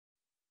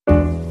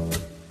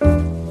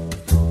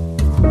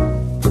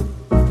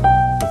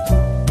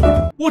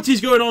What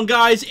is going on,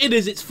 guys?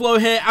 It's Flo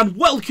here, and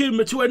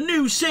welcome to a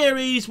new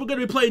series. We're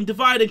going to be playing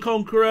Divide and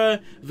Conquer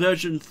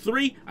version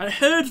 3. I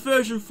heard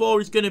version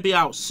 4 is going to be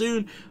out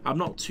soon. I'm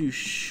not too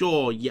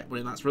sure yet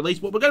when that's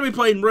released, but we're going to be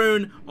playing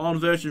Rhûn on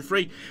version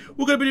 3.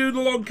 We're going to be doing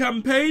the long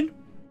campaign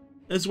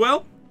as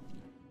well,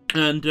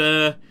 and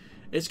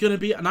it's going to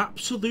be an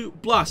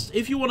absolute blast.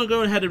 If you want to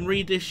go ahead and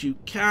read this, you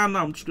can.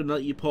 I'm just going to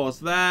let you pause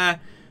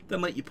there,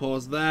 then let you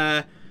pause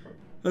there,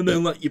 and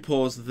then let you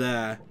pause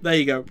there. There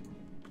you go.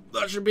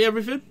 That should be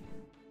everything.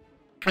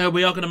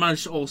 We are going to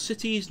manage all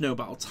cities, no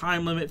battle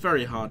time limit,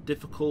 very hard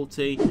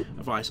difficulty,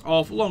 advice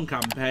off, long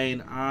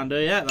campaign, and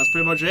yeah, that's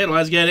pretty much it.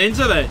 Let's get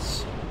into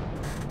this.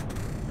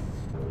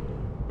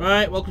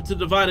 Right, welcome to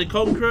Divide and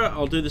Conquer.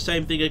 I'll do the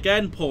same thing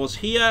again. Pause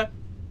here,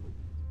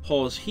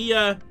 pause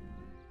here,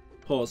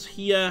 pause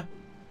here,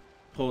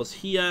 pause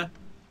here,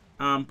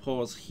 and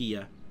pause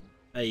here.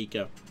 There you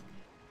go.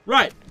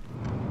 Right,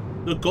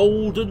 the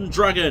Golden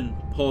Dragon.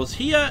 Pause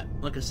here,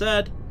 like I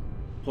said.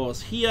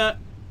 Pause here,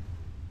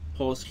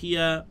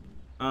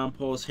 and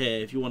pause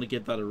here if you want to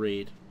give that a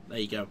read. There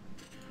you go.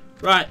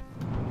 Right,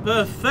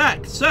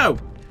 perfect. So,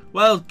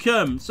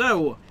 welcome.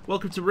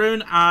 Welcome to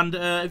Rhûn, and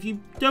if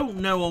you don't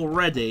know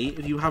already,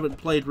 if you haven't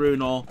played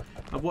Rhûn or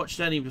have watched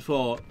any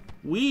before,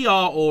 we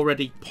are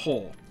already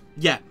poor.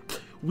 Yeah,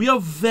 we are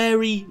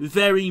very,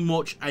 very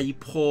much a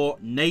poor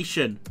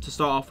nation to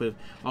start off with.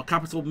 Our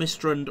capital,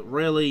 Mistrund,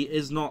 really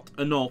is not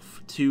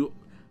enough to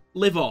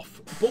live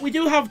off, but we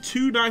do have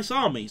two nice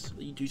armies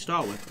that you do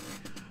start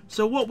with.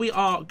 So what we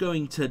are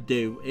going to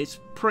do is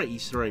pretty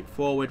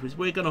straightforward.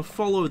 We're going to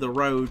follow the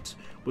roads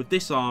with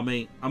this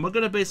army, and we're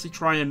going to basically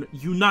try and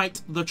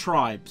unite the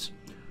tribes.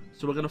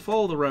 So we're going to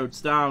follow the roads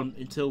down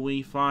until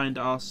we find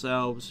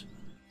ourselves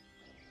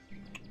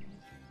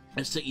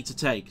a city to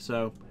take.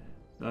 So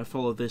I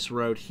follow this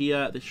road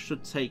here. This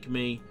should take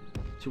me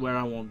to where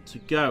I want to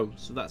go.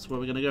 So that's where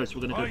we're going to go. So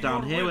we're going to go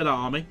down here with our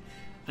army,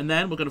 and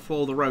then we're going to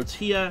follow the roads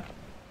here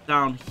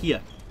down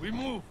here. We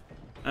move.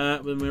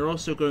 Then we're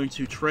also going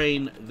to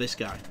train this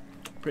guy,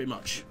 pretty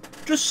much,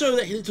 just so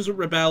that he doesn't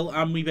rebel,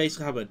 and we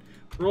basically haven't.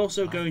 We're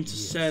also going to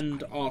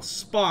send our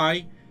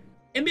spy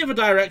in the other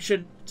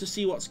direction to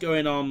see what's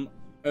going on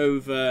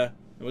over.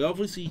 We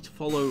obviously need to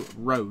follow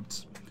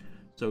roads,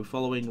 so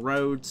following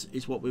roads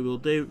is what we will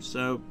do.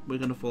 So we're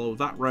going to follow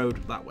that road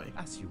that way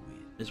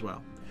as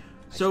well.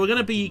 So we're going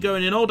to be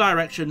going in all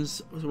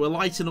directions. So we're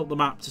lighting up the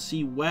map to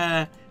see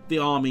where the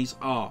armies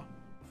are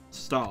to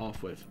start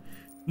off with.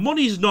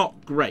 Money's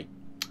not great,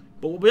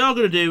 but what we are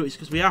going to do is,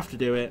 because we have to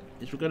do it,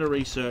 is we're going to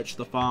research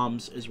the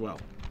farms as well.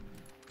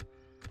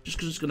 Just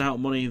because it's going to help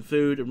money and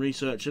food and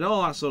research and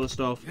all that sort of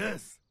stuff.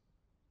 Yes.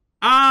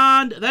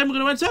 And then we're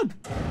going to end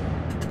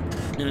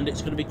turn. And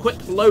it's going to be quick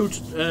load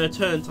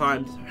turn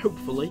times,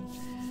 hopefully.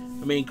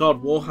 I mean,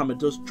 God, Warhammer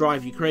does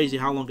drive you crazy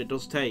how long it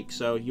does take.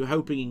 So you're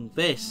hoping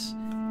this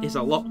is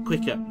a lot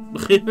quicker.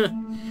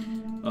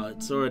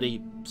 It's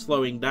already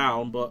slowing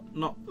down, but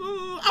not...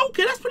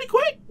 okay, that's pretty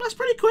quick. That's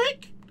pretty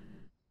quick.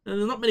 And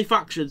there's not many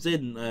factions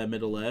in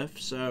Middle-earth,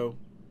 so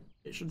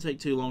it shouldn't take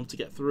too long to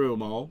get through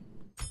them all.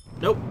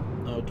 Nope.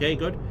 Okay,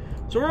 good.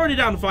 So we're already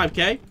down to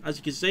 5k, as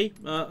you can see.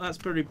 That's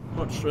pretty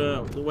much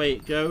the way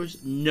it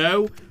goes.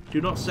 No,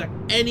 do not set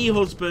any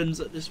husbands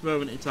at this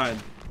moment in time.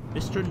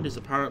 Mistrund is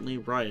apparently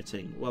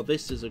rioting. Well,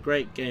 this is a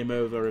great game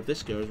over if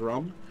this goes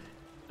wrong.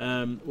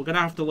 We're going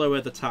to have to lower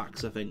the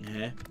tax, I think,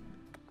 here.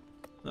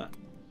 That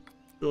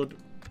should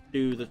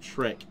do the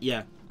trick.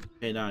 Yeah.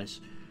 Okay, nice.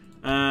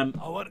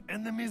 Our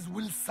enemies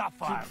will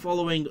suffer. Keep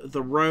following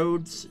the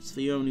roads. It's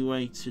the only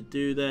way to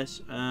do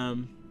this.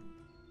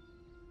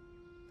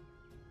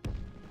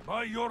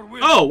 By your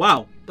will. Oh,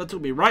 wow. That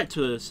took me right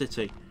to the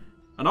city.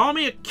 An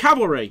army of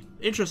cavalry.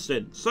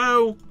 Interesting.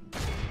 So,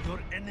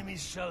 your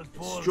enemies shall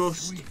fall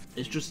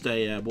it's just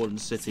a wooden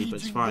city, but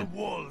it's fine.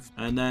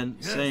 And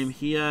then, same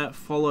here.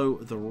 Follow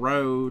the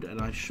road, and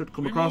I should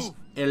come across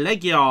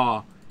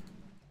Elegiar.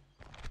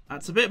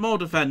 That's a bit more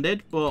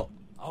defended, but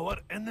our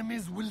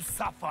enemies will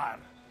suffer.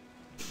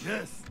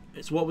 Yes.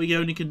 It's what we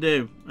only can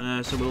do.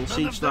 So we'll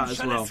siege that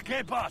as well.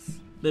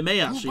 They may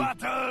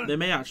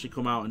actually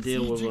come out and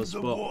deal with us,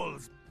 but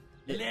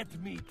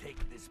let me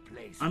take this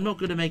place. I'm not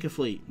going to make a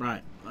fleet.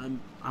 Right.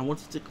 I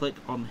wanted to click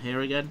on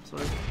here again.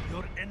 Sorry.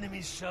 Your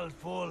enemies shall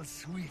fall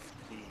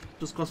swiftly.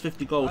 Just cost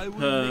 50 gold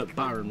per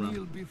Baron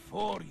run.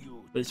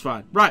 But it's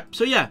fine. Right.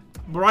 So yeah,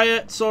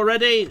 riots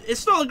already.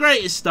 It's not the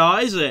greatest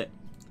start, is it?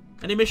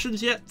 Any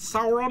missions yet,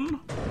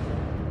 Sauron?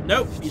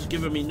 Nope, he's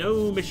given me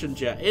no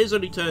missions yet. It is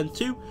only turn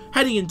 2,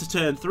 heading into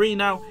turn 3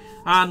 now,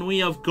 and we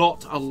have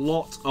got a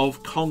lot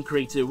of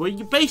conquering to do. Where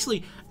you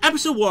basically,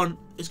 episode 1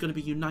 is going to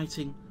be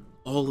uniting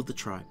all of the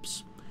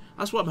tribes.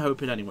 That's what I'm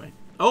hoping anyway.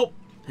 Oh,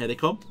 here they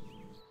come.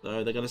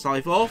 So they're going to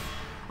sally forth.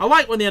 I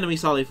like when the enemy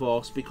sally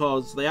forth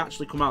because they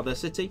actually come out of their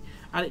city,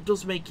 and it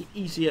does make it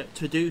easier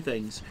to do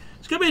things.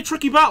 It's going to be a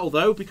tricky battle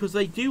though, because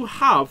they do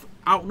have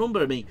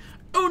outnumbered me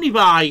only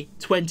by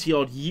 20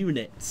 odd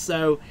units.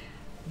 So.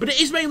 But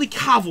it is mainly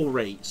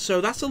cavalry, so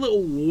that's a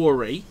little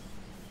worry.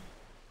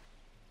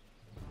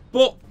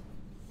 But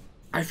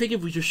I think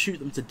if we just shoot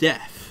them to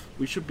death,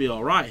 we should be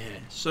alright here.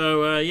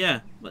 So, yeah,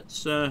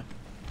 let's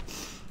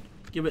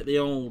give it the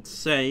old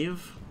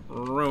save,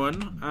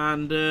 Rhûn,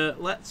 and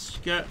let's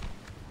get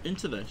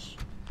into this.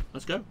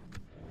 Let's go.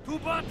 To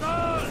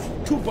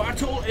battle! To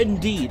battle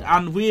indeed,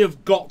 and we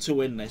have got to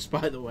win this,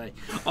 by the way.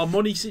 Our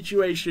money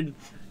situation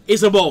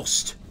is a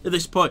must at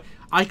this point.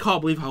 I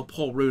can't believe how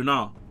poor Rhûn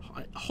are.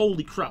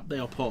 Holy crap, they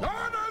are poor.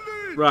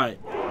 Right.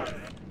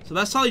 So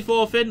that's Sally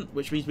Forfin,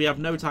 which means we have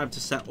no time to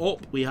set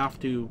up. We have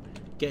to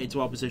get into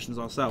our positions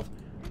ourselves.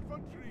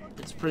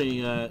 It's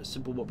pretty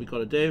simple what we've got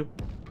to do.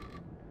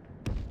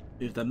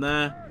 Move them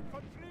there.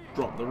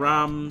 Drop the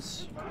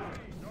rams.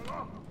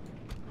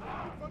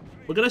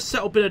 We're going to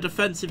set up in a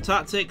defensive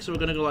tactic, so we're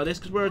going to go like this.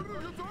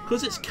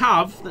 Because it's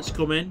Cav that's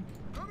coming,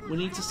 we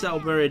need to set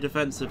up very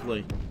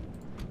defensively.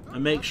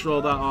 And make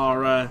sure that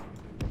our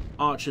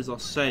archers are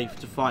safe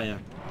to fire.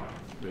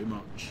 Pretty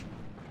much.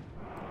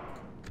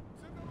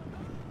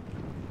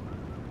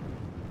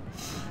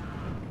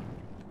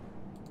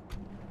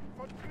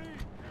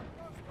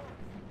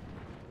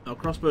 Now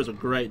crossbows are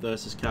great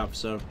versus Cav,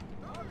 so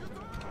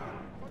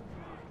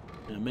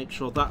yeah, make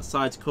sure that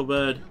side's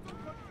covered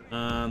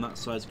and that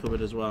side's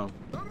covered as well.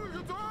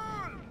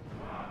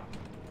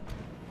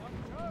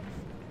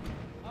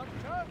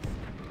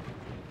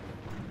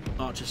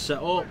 Archers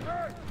set up.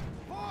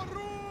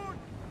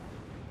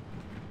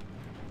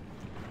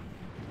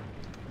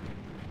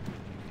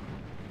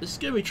 This is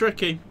gonna be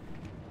tricky.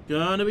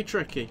 Gonna be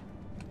tricky.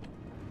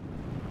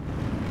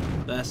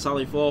 There's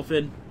Sally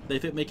Forfin. They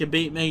think they can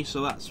beat me,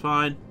 so that's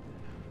fine.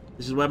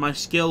 This is where my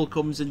skill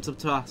comes into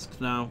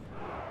task now.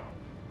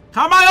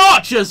 Can my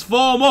archers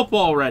form up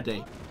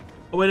already?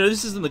 Oh wait, no,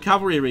 this isn't the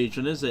cavalry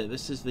region, is it?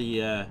 This is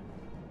the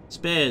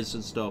spears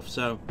and stuff,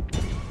 so...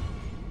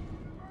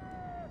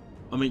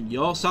 I mean,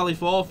 you're Sally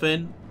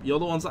Forfin. You're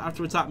the ones that have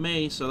to attack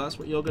me, so that's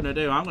what you're going to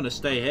do. I'm going to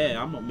stay here.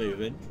 I'm not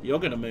moving. You're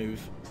going to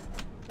move.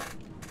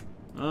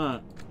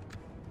 Alright.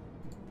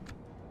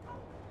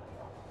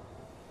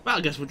 Well,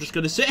 I guess we're just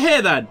going to sit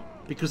here then.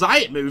 Because I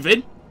ain't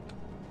moving.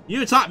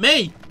 You attack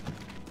me.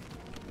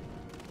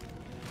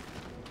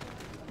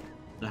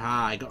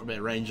 Aha, I got a bit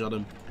of range on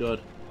him. Good.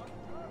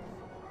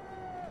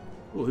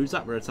 Oh, who's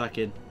that we're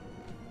attacking?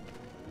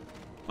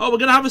 Oh, we're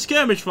going to have a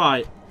skirmish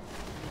fight.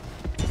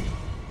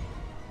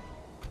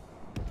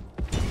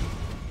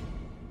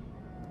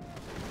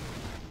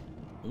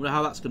 I wonder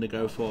how that's going to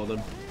go for them.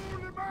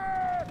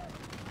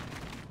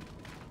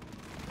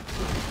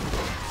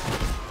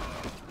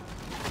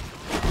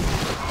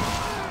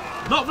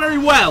 Not very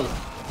well,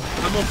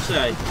 I must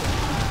say.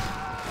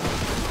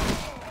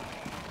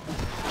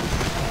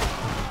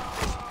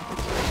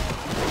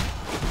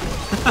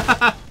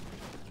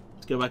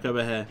 Let's go back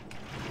over here.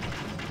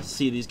 Let's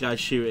see these guys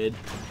shooting.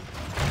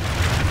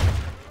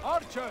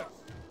 Archers!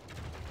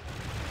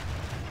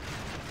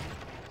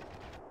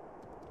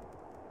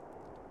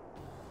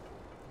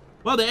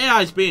 Well, the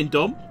AI's being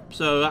dumb,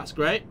 so that's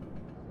great.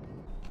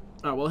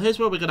 Alright, well, here's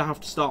where we're going to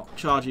have to start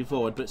charging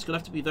forward, but it's going to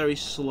have to be very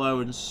slow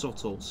and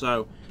subtle.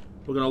 So,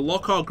 we're going to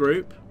lock our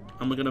group,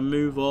 and we're going to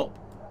move up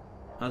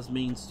as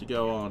means to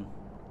go on.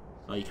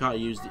 Oh, you can't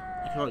use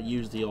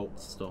the alt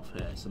stuff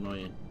here. It's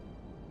annoying.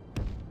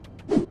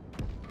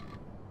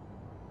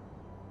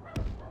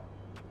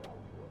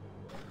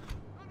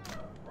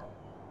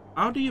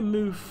 How do you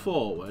move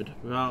forward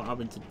without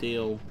having to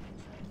deal?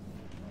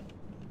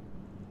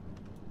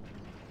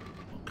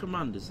 What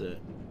command is it?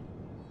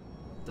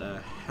 The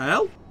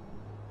hell?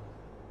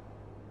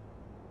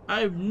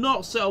 I've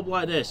not set up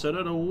like this, so I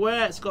don't know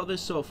where it's got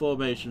this sort of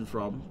formation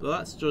from, but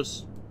that's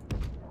just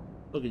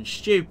looking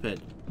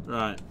stupid.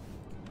 Right.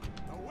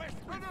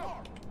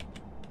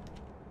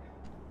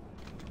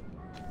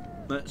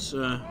 Let's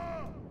okay,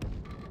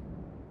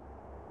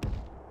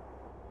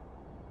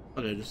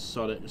 just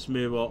sod it, just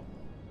move up.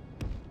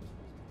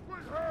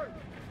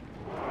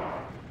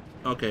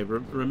 Okay,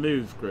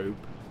 remove group.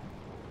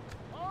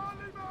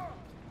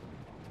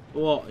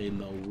 What in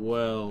the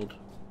world?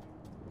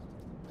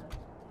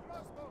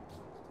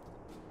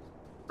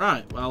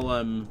 Right, well,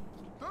 I'm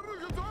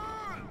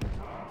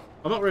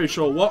not really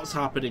sure what's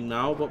happening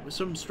now, but for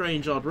some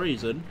strange odd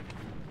reason,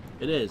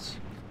 it is.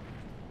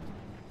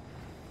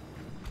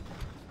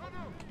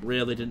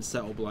 Really didn't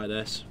set up like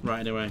this. Right,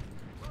 anyway.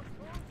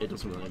 It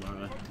doesn't really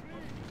matter.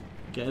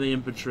 Get in the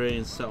infantry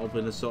and set up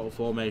in a sort of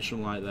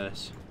formation like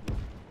this.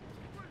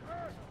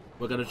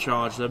 We're going to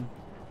charge them.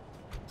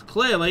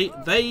 Clearly,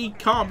 they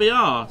can't be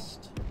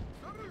arsed.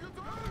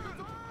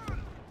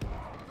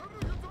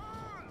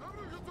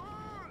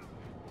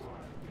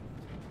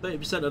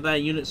 30% of their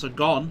units are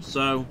gone,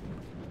 so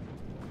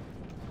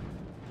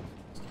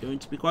it's going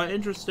to be quite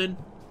interesting.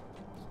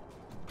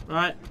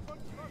 Right.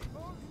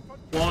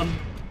 1,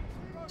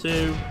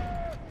 2,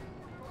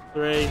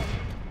 3,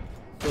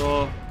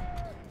 4,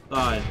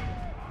 5.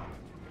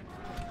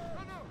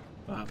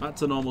 Right, back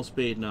to normal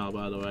speed now,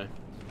 by the way.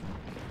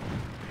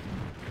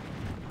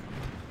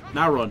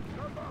 Now run.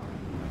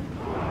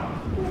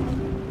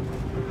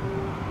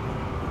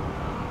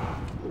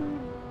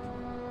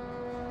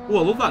 Oh,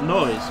 I love that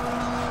noise.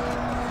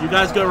 You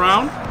guys go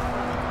around?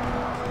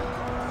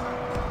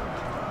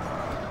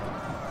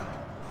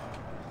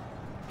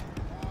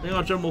 Bring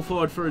our general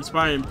forward for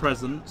inspiring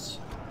presence.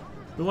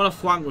 We want to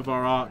flank with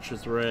our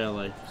archers,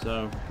 really.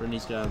 So, bring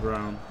these guys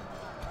around.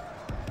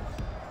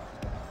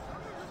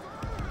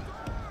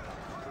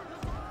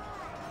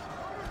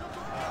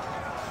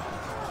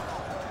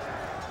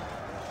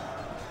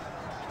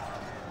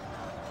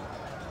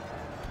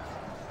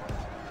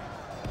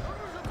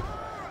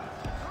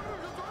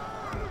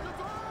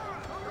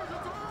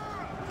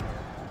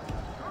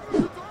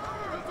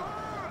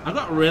 I've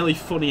got a really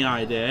funny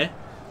idea.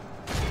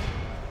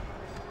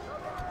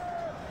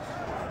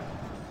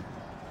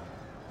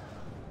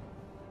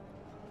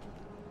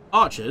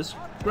 Archers,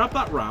 grab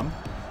that ram.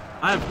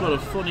 I've got a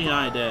funny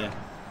idea.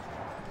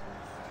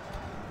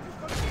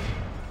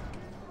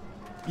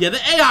 Yeah, the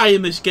AI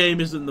in this game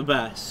isn't the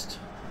best.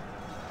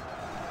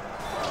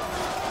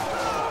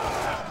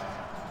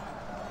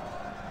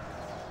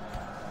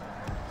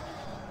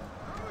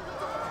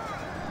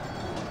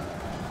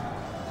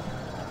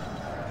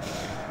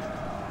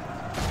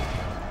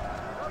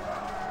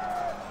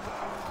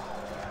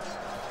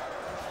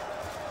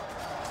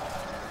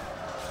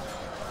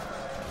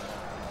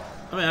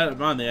 I mean, I don't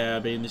mind the AI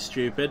being this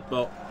stupid,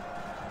 but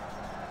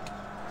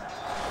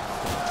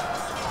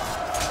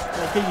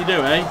what can you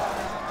do, eh?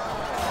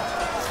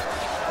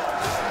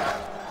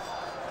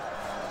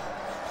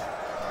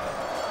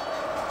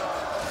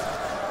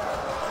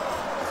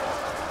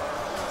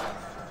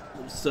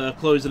 Just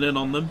closing in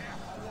on them.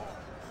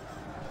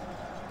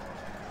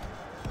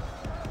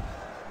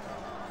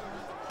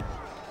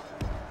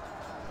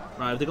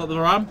 Right, have they got the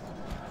ram?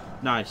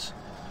 Nice.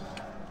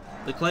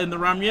 They claimed the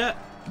ram yet?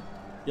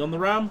 You on the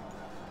ram?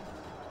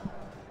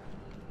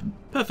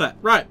 Perfect.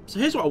 Right, so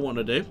here's what I want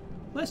to do.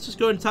 Let's just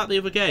go and attack the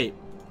other gate.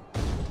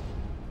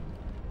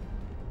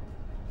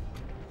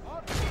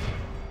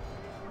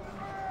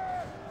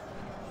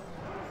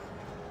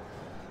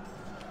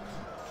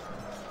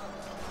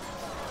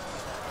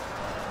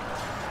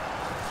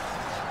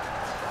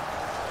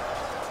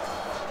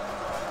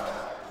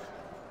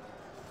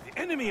 The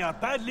enemy are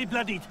badly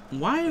bloodied.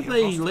 Why are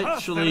they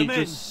literally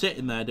just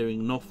sitting there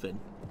doing nothing?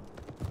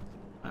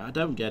 I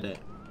don't get it.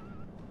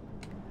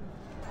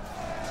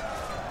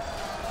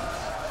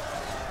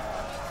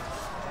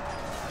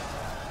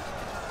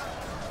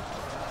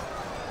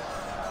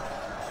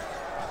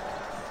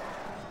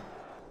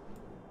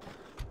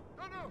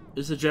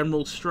 It's a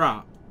general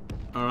strat.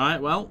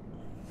 Alright, well.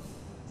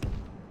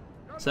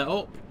 Set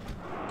up.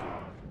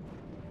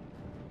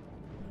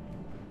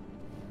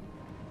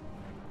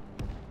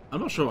 I'm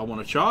not sure I want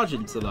to charge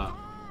into that.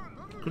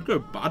 Could go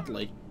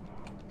badly.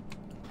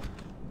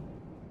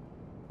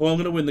 Well, I'm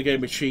going to win the game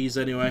with cheese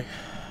anyway.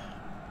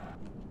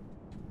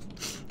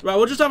 Right,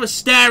 we'll just have a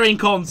staring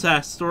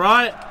contest,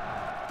 alright?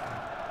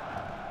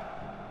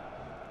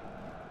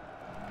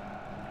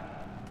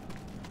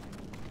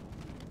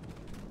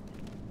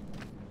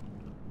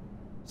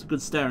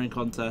 Good staring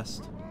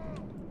contest.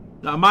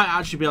 Now, I might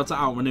actually be able to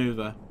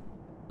outmaneuver.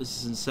 This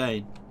is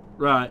insane.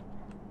 Right.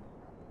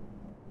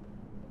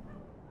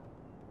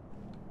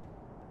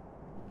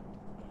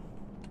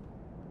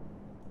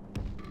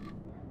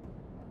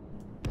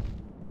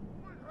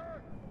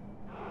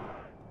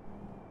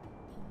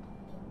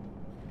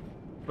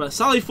 Right,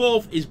 Sally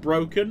Forth is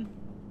broken,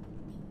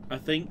 I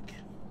think.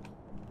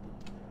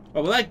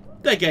 Oh, well,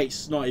 their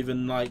gate's not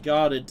even, like,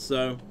 guarded,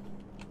 so...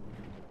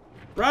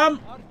 Ram!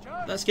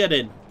 Let's get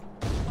in.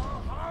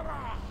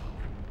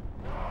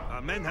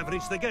 Our men have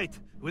reached the gate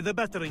with a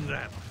battering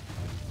ram.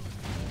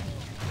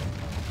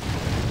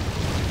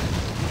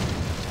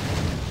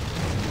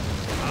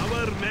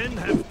 Our men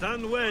have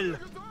done well.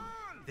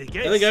 The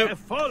gates have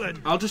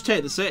fallen. I'll just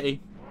take the city.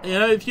 You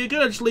know, if you're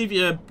gonna just leave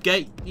your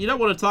gate, you don't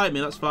want to type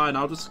me, that's fine.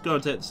 I'll just go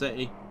and take the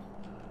city.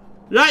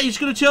 Right, you're just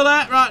gonna chill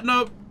there? Right,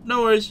 no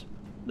worries.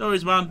 No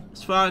worries, man.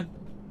 It's fine.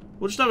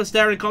 We'll just have a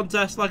staring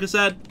contest, like I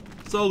said.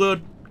 It's all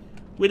good.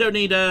 We don't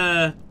need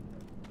to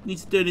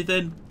do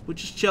anything. We'll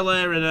just chill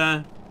here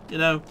and, you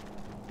know.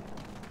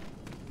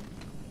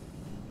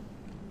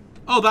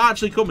 Oh, they're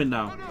actually coming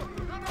now.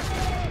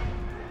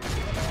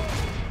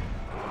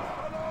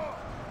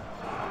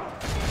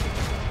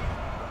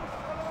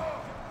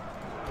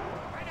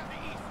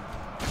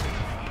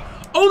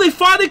 Oh, they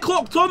finally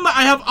clocked on that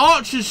I have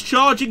archers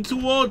charging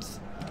towards...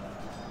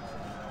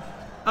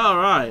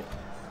 Alright.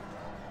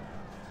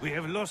 We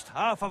have lost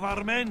half of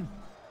our men.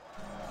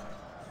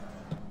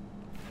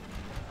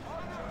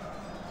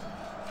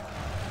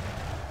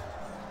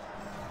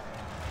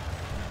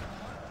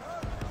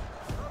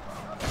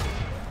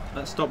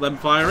 Let's stop them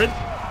firing.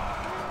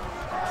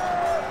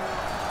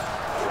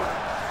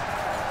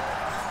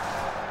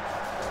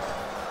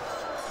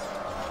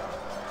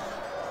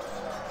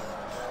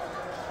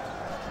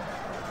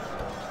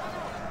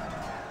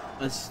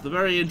 It's the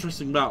very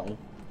interesting battle.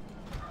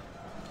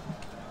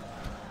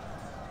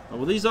 Oh,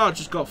 well, these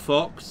archers got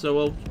fucked, so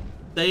well,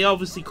 they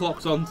obviously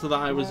clocked on to that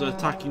I was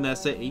attacking their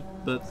city,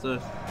 but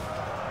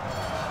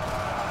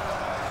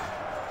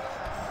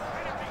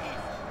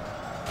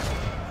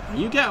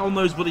you get on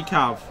those, buddy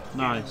Cav.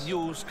 Nice.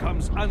 News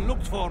comes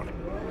unlooked for.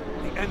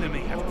 The enemy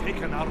have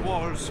taken our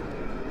walls.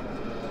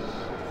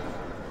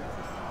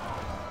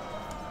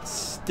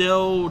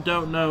 still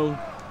don't know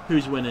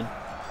who's winning.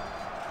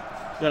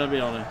 Gotta be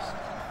honest.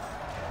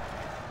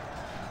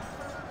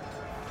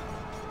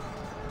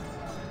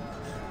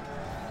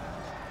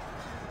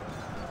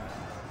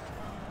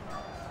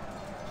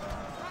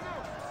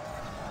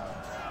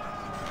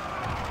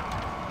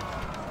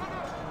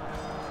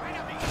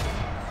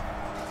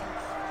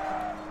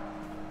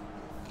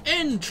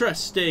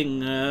 Interesting.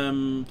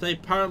 They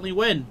apparently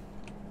win.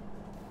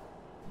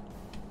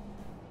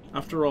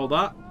 After all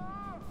that,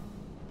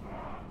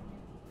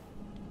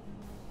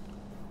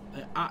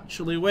 they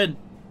actually win.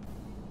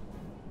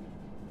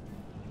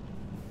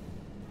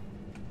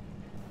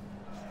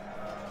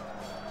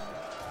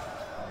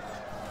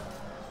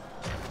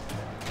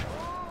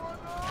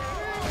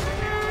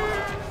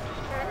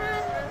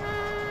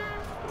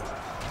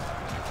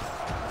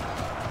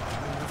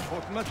 You have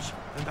fought much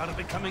and are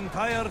becoming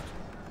tired.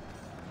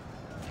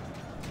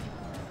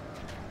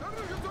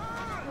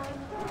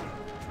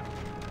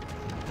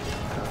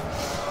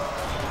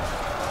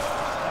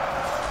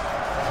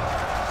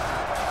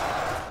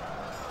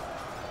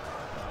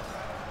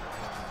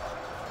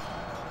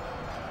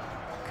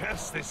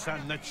 Curse the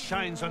sun that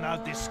shines on our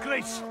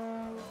disgrace.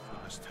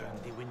 We must turn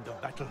the wind of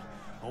battle,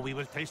 or we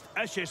will taste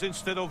ashes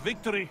instead of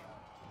victory.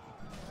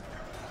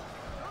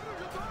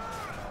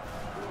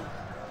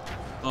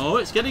 Oh,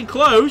 it's getting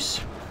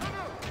close.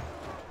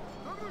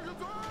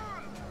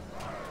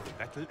 The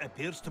battle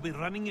appears to be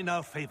running in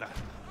our favor.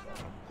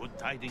 Good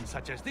tidings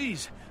such as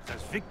these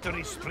does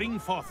victory spring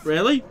forth.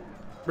 Really?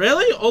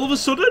 Really? All of a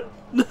sudden?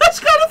 That's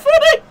kind of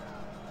funny.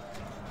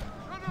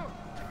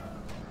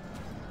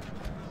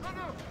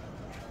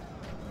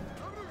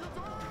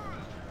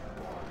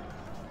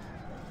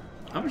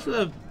 How much of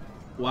the...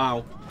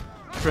 Wow.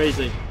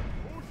 Crazy.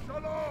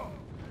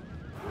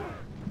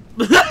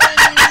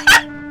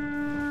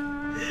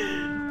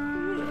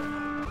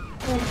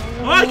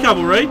 Hi,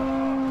 cavalry.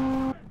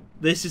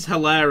 This is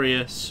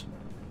hilarious.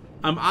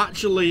 I'm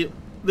actually...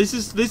 This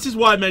is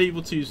why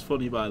Medieval 2 is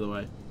funny, by the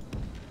way.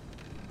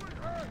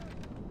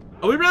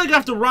 Are we really gonna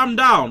have to ram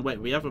down? Wait,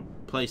 we have a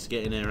place to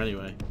get in here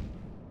anyway.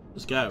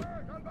 Let's go.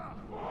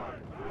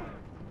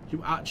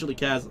 Who actually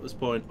cares at this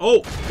point?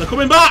 Oh, they're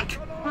coming back!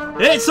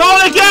 It's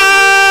on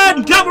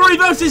again! Cavalry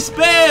versus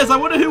spears! I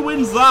wonder who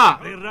wins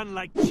that. They run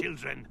like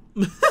children.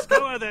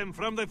 Scour them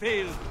from the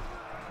field.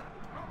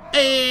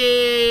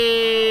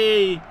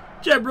 Hey!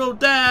 General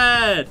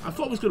dead! I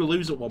thought I was going to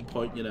lose at one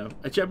point, you know.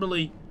 I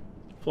generally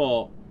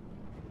thought,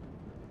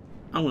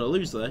 I'm going to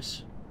lose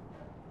this.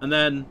 And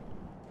then,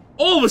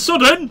 all of a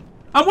sudden,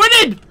 I'm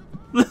winning!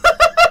 What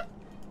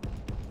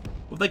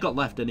have they got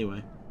left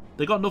anyway?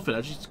 They got nothing.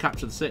 I just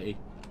captured the city.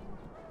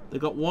 They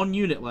got one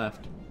unit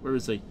left. Where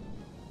is he?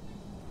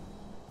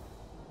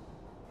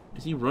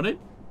 Is he running?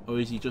 Or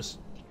is he just...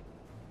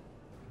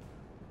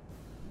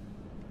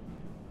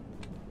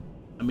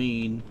 I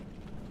mean...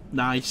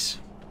 Nice.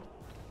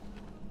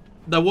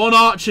 The one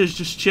archer's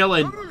just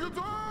chilling.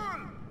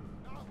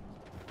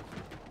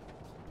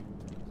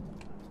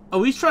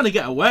 Oh, he's trying to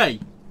get away.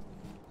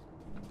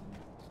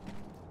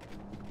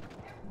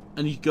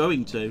 And he's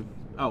going to.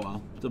 Oh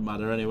well, doesn't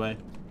matter anyway.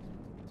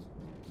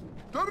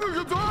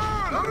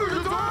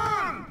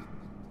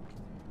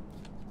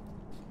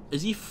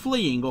 Is he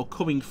fleeing or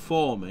coming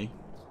for me?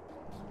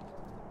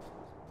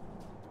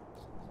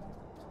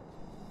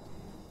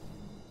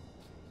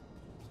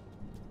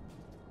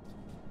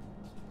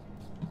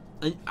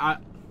 I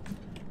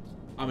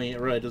mean, it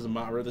really doesn't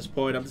matter at this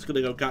point. I'm just going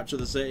to go capture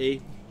the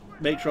city.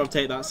 Make sure I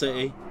take that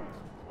city.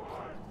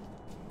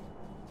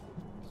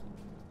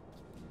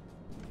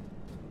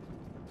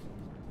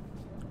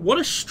 What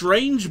a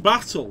strange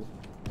battle.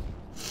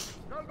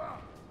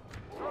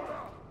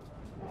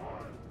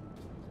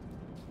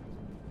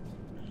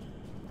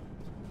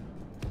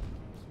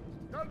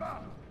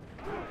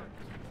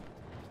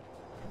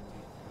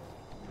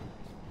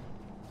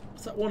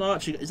 Is that one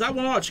archer? Is that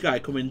one archer guy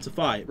coming to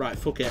fight? Right,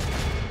 fuck it.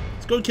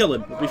 Let's go and kill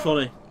him. It'll be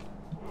funny.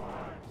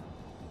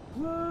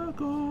 We're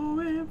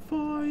going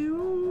for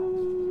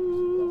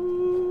you.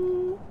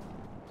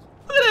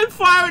 Look at him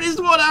firing his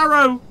one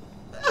arrow.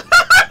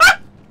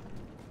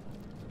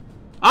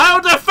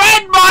 I'll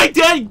defend my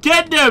dead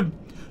kingdom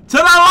to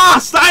the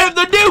last. I am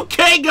the new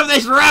king of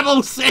this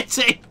rebel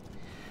city.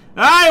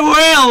 I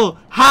will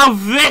have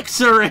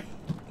victory.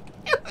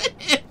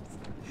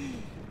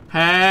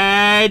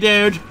 Hey,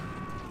 dude.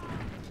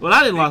 Well,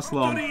 that didn't last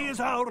long. Victory is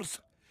ours.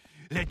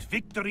 Let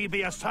victory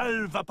be a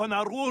salve upon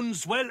our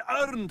wounds well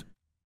earned.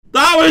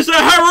 That was a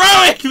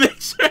heroic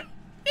victory.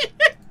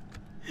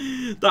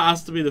 That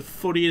has to be the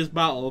funniest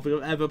battle I've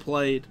ever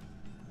played.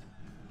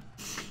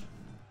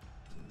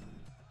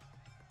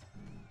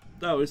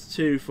 That was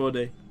too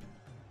funny.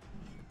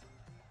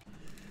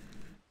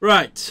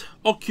 Right,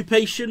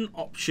 occupation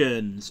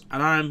options.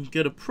 And I'm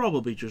going to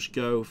probably just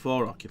go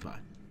for occupy.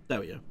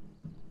 There we go.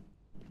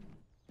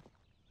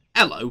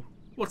 Hello,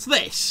 what's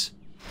this?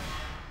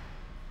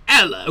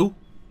 Hello,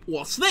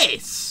 what's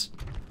this?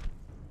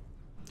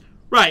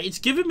 Right, it's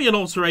giving me an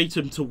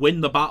ultimatum to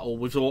win the battle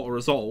with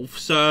auto-resolve,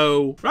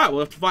 so... Right, we'll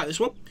have to fight this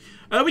one.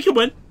 We can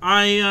win.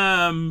 I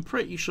am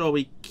pretty sure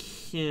we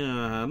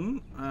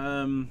can.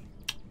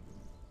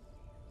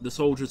 The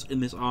soldiers in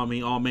this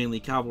army are mainly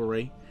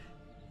cavalry.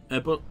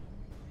 But...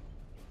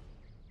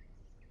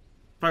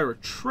 if I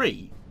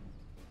retreat...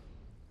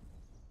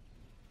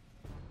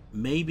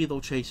 maybe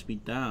they'll chase me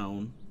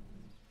down.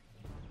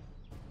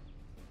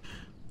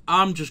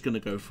 I'm just gonna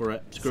go for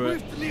it. Screw it.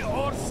 Swiftly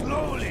or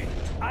slowly,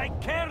 I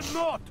care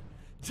not.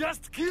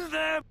 Just kill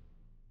them.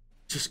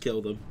 Just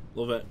kill them.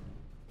 Love it.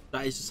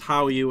 That is just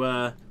how you.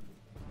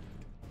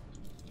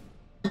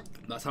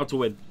 That's how to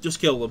win.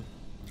 Just kill them.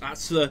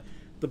 That's the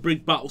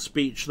big battle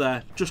speech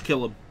there. Just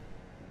kill them.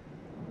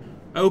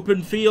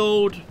 Open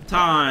field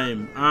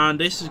time, and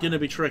this is going to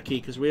be tricky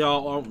because we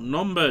are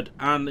outnumbered.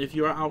 And if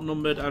you're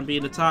outnumbered and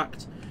being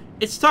attacked,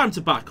 it's time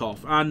to back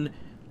off and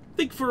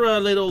think for a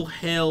little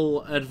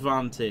hill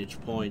advantage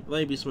point.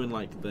 Maybe something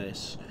like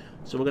this.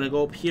 So we're going to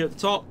go up here at the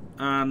top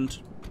and...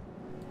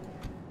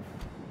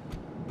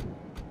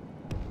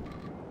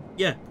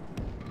 yeah.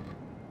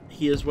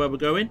 Here's where we're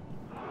going.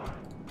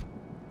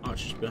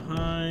 Archers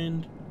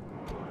behind.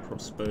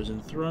 Crossbows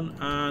in front.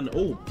 And...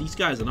 oh, these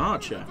guys an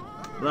archer.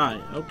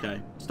 Right,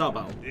 okay. Start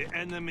battle. The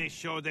enemy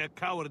show their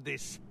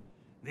cowardice.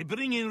 They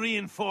bring in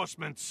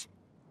reinforcements.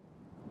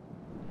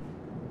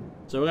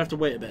 So we're going to have to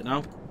wait a bit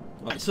now.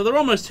 Right, so they're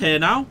almost here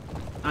now,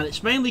 and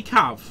it's mainly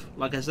cav,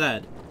 like I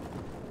said.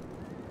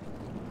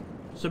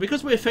 So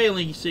because we're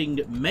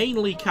facing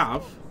mainly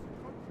cav,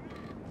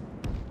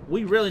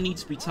 we really need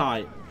to be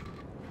tight.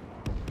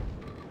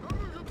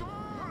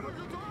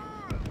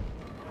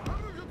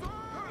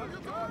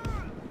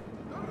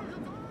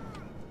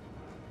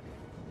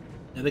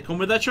 Here they come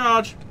with their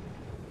charge.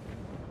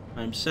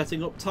 I'm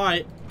setting up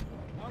tight.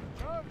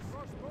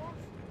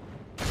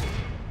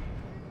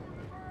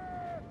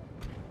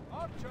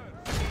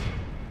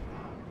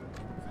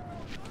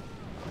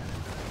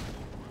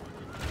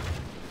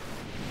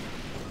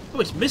 Oh,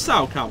 it's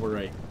missile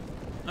cavalry.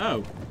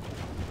 Oh.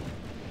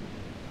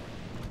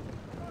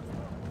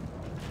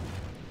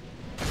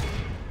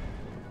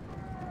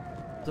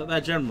 Is that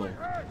their general?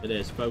 It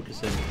is.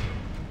 Focusing.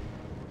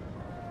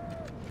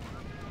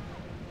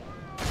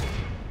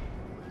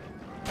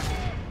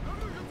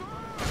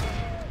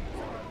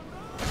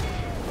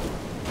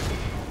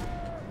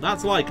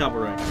 That's light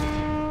cavalry.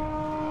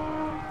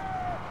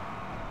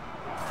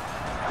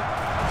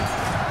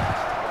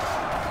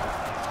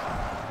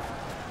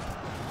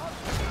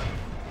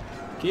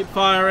 Keep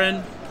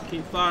firing.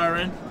 Keep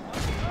firing.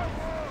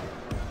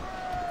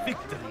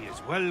 Victory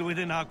is well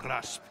within our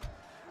grasp.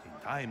 In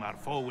time, our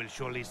foe will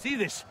surely see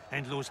this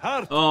and lose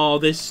heart. Oh,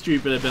 this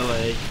stupid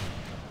ability.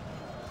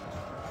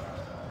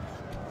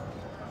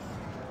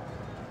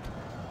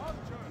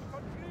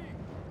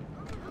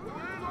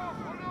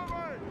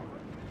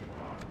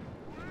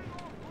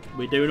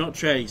 We do not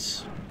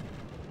chase.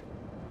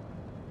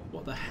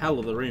 What the hell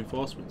are the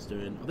reinforcements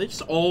doing? Are they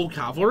just all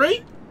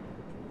cavalry?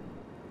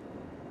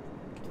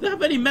 Do they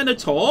have any men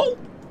at all?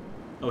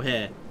 Oh,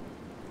 here.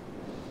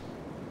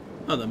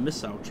 Oh, they're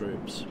missile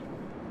troops.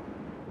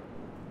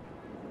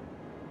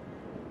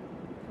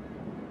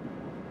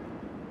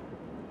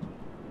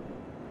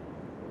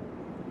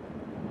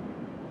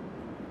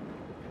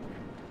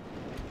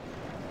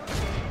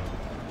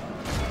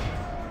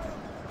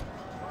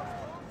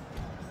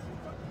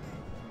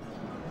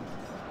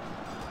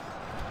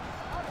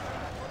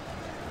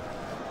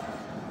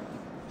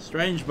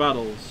 Strange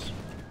battles.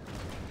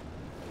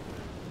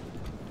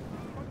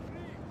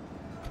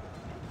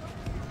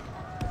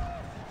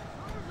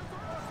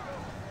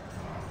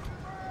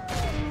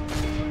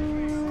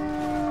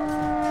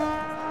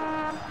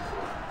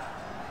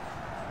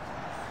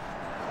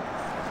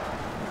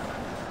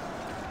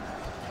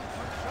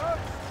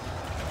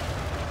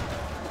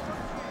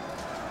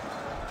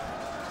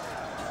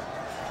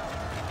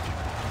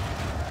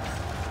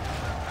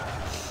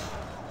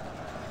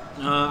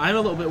 I'm a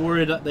little bit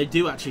worried that they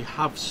do actually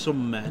have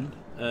some men,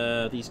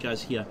 these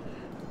guys here.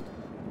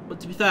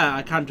 But to be fair,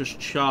 I can just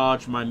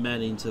charge my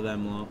men into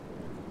them lot.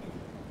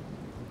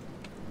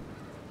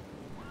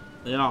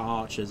 They are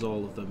archers,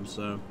 all of them,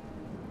 so...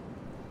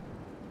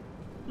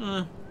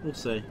 we'll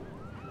see.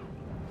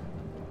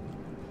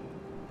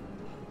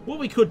 What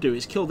we could do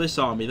is kill this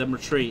army, then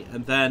retreat,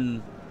 and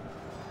then...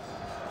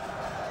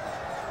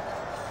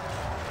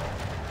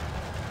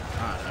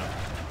 I don't know.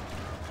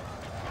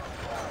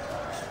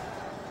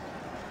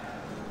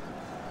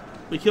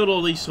 We killed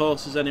all these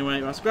horses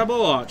anyway. Let's grab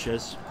all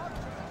archers.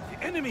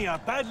 The enemy are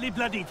badly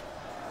bloodied.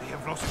 They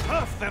have lost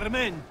half their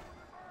men.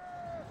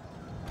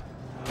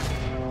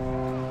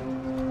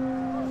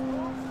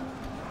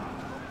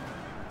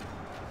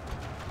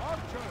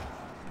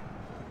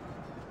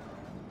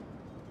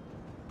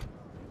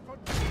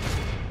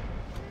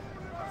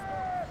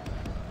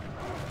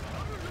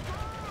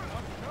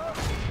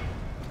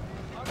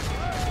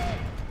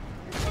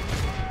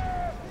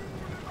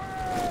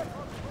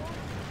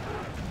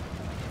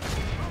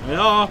 They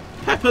are.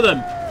 Pepper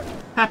them.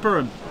 Pepper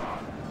them.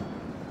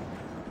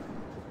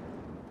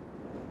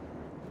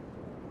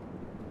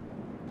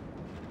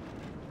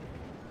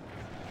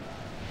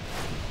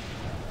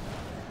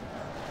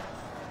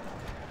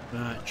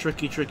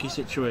 tricky, tricky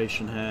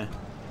situation here.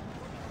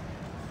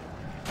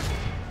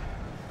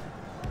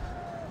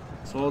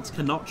 Swords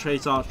cannot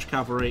chase archer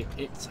cavalry.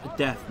 It's a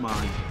death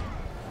mine.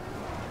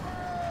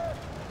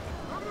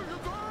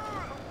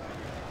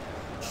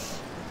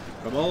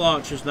 Grab all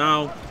archers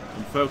now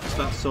and focus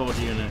that sword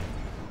unit.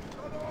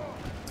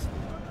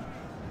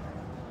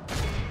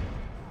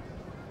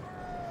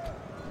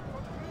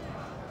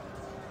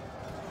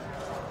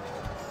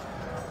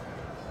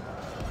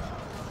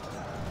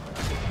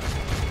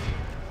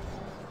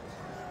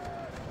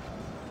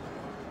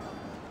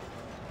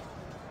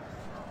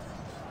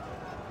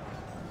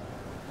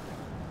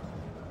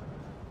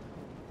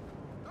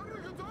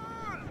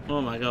 Oh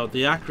my god,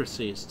 the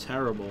accuracy is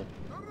terrible.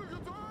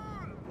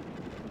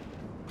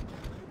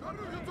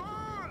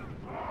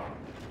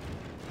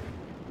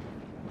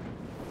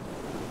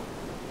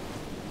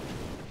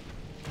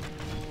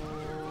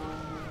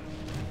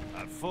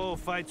 Our foe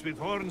fights with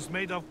horns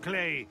made of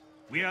clay.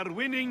 We are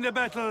winning the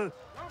battle.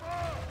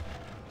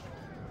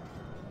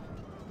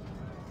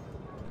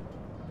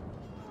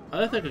 I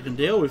don't think I can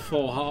deal with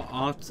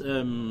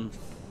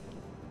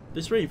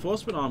this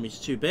reinforcement army is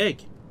too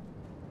big.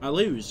 I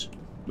lose.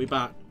 We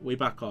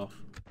back off.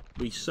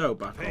 We so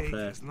back off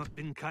here. Has not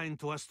been kind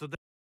to us today.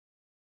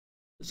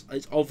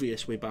 It's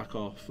obvious we back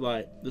off.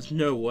 Like, there's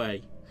no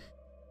way.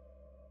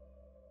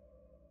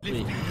 We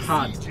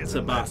had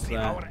to back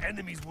there.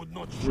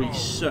 We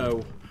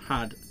so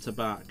had to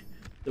back.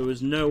 There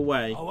was no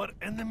way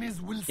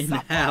in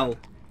hell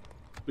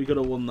we could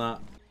have won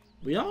that.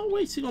 We are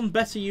waiting on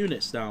better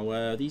units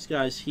now. These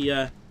guys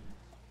here,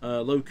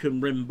 Locum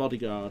Rim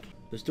Bodyguard.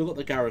 They've still got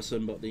the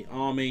garrison, but the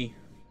army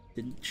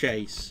didn't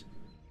chase.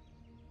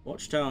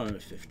 Watchtower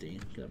at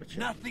 15.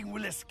 Nothing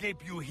will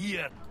escape you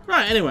here.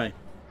 Right, anyway.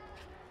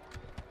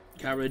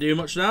 Can't really do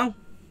much now.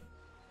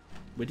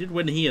 We did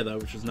win here, though,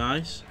 which was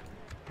nice.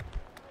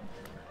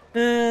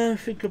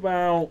 Think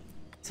about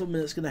something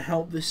that's going to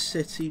help this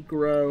city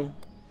grow.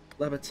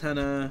 Lever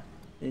tenor,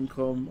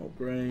 income,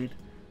 upgrade.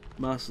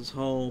 Master's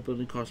Hall,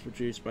 building cost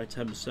reduced by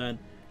 10%.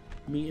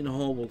 Meeting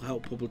Hall will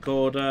help public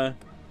order.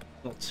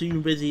 Not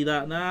too busy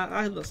that. Nah,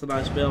 I think that's a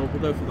nice build.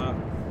 We'll go for that.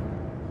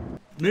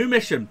 New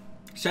mission.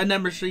 Send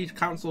embassy to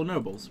Council of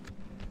Nobles.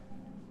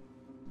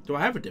 Do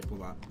I have a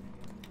diplomat?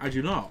 I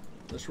do not.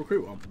 Let's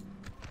recruit one.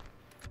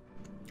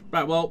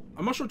 Right, well,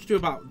 I'm not sure what to do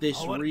about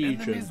this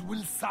region.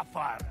 Will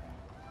suffer.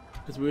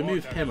 Because we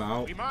remove him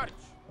out.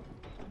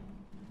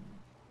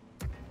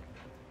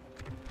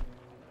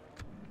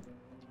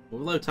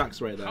 With a low tax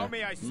rate there,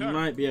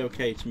 might be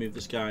okay to move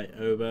this guy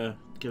over,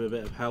 give a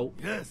bit of help.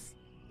 Yes.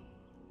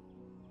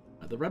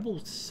 The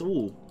rebels,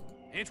 ooh.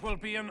 It will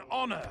be an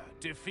honor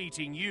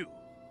defeating you.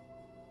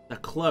 They're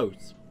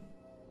close.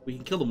 We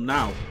can kill them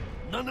now.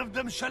 None of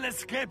them shall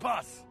escape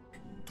us.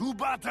 To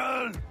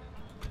battle.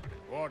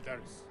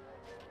 Orders.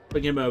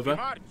 Bring him over.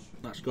 March.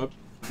 That's good.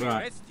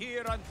 Right. Rest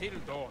here until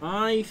dawn.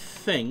 I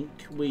think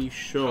we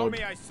should How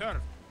may I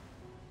serve?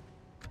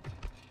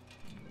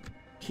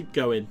 keep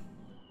going.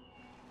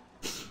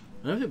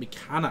 I don't think we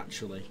can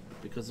actually,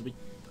 because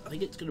I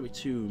think it's going to be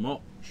too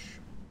much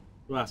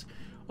to ask.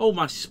 Oh,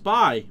 my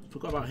spy!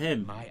 Forgot about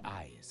him. My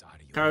eyes are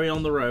yours. Carry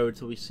on the road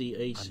till we see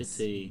a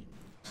city.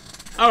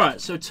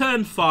 Alright, so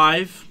turn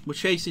 5. We're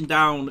chasing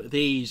down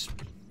these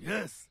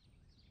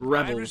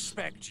rebels.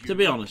 To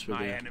be honest with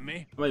you,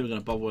 enemy. I'm not even going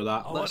to bother with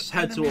that. Let's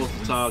head towards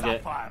the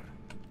target.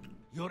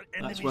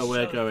 That's where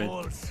we're going.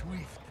 We're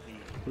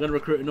going to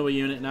recruit another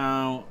unit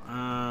now,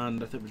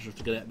 and I think we're just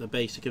going to get the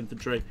basic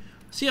infantry.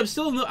 See, I'm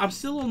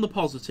still on the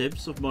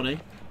positives of money.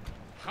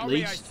 How at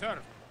may I least. serve?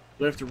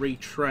 We have to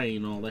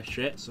retrain all this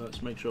shit, so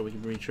let's make sure we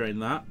can retrain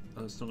that.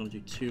 That's not going to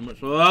do too much.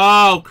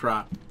 Oh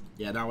crap!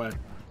 Yeah, now we're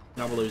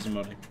losing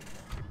money.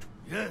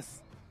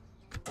 Yes.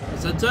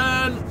 It's a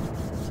turn.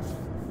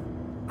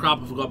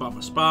 Crap! I forgot about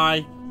my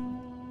spy.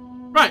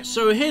 Right,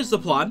 so here's the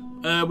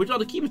plan. We've got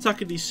to keep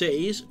attacking these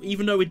cities,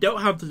 even though we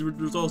don't have the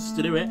resources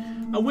to do it,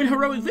 and win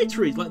heroic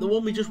victories like the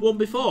one we just won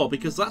before,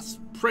 because that's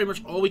pretty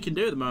much all we can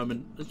do at the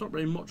moment. There's not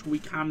very much we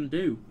can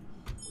do.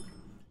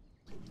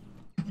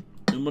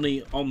 The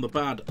money on the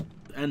bad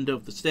end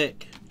of the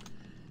stick.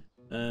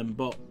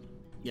 But,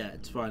 yeah,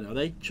 it's fine. Are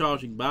they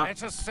charging back?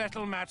 Let us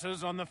settle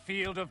matters on the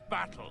field of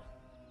battle.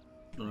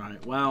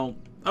 Alright, well,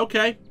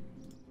 okay.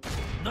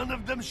 None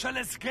of them shall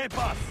escape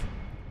us.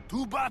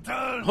 To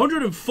battle.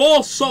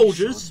 104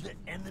 soldiers The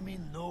enemy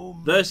know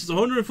versus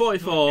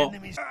 144.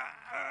 enemies.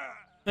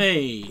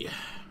 Hey,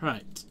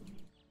 right.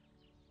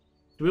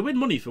 Do we win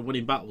money for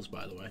winning battles,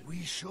 by the way?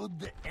 We showed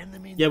the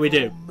enemy Yeah, we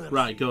no do. mercy.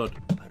 Right, good.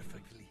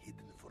 Perfectly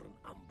hidden for an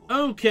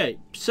ambush. Okay,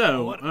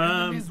 so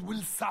Our enemies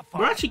will suffer.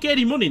 we're actually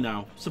gaining money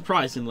now.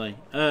 Surprisingly,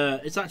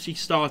 it's actually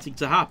starting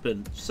to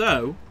happen.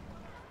 So,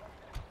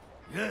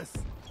 Yes.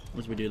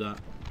 once we do that,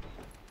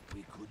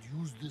 We could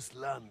use this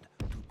land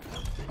to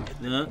trap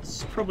the enemy.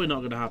 that's probably not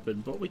going to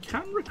happen. But we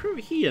can recruit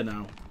here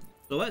now.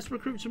 So let's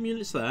recruit some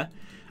units there,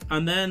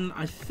 and then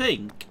I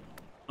think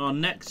our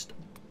next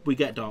we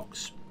get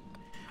docks.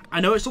 I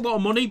know it's a lot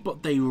of money,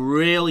 but they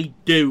really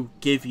do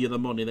give you the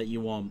money that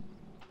you want.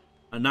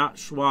 And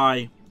that's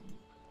why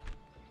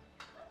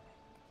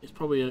it's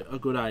probably a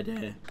good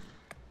idea.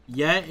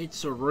 Yeah,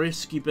 it's a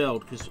risky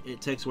build because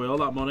it takes away all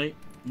that money.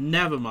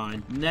 Never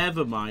mind,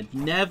 never mind,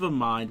 never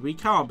mind. We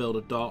can't build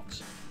a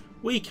docks.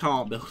 We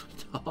can't build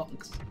a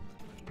docks.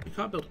 We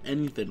can't build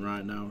anything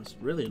right now. It's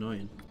really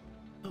annoying.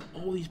 Oh,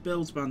 all these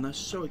builds, man, they're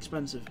so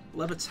expensive.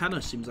 Leather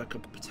Tenor seems like a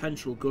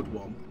potential good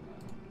one.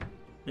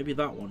 Maybe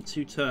that one.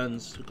 2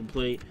 turns to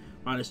complete.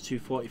 Minus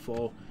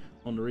 244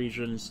 on the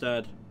region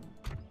instead.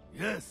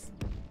 Yes,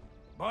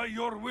 by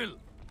your will.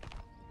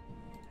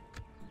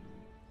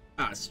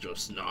 That's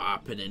just not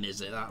happening,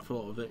 is it? That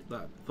thought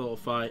of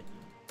fight.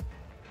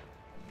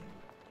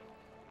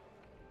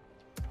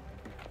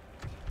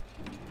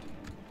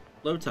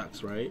 Low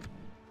tax rate,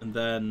 and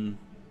then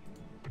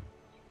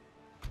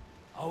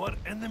our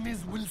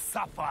enemies will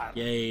suffer.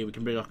 Yay, we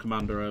can bring our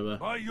commander over.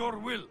 By your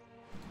will.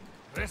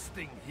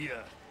 Resting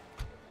here.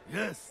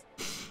 Yes.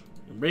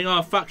 And bring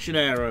our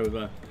factionaire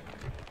over.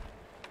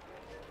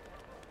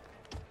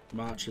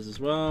 Marches as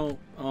well.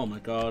 Oh my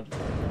god.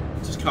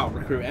 Just can't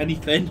recruit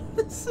anything.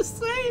 It's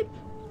insane.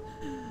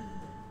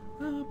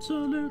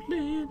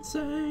 Absolutely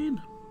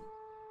insane.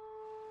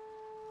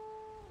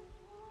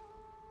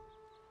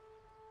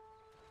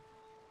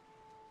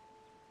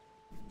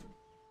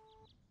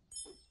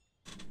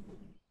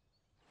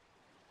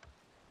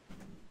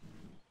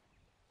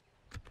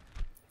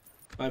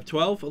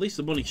 $512. At least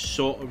the money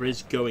sort of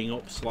is going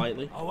up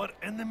slightly. Our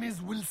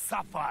enemies will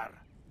suffer.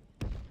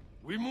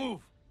 We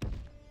move.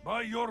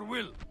 By your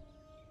will.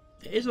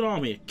 It is an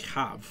army of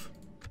cav.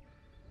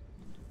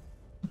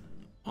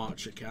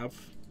 Archer cav.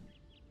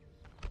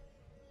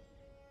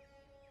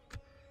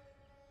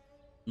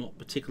 Not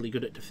particularly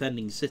good at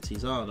defending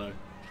cities, are they?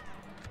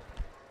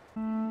 I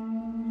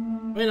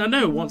mean, I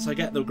know once I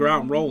get the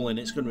ground rolling,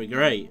 it's going to be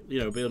great. You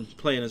know,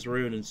 playing as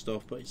Rhûn and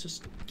stuff, but it's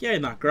just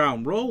getting that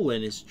ground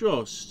rolling is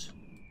just...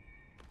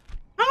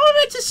 How am I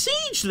meant to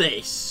siege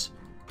this?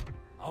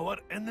 Our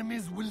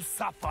enemies will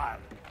suffer.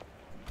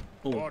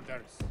 Oh,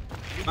 Orders.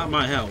 that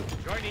might help.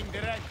 Joining the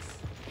ranks.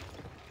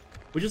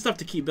 We just have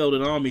to keep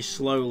building armies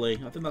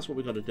slowly. I think that's what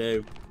we got to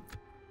do.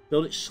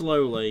 Build it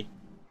slowly.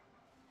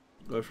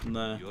 Go from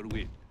there. Your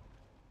will.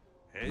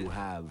 You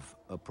have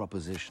a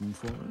proposition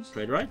for us?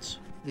 Trade rights.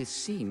 This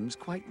seems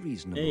quite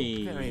reasonable.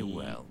 Hey. Very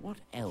well. What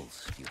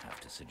else do you have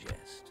to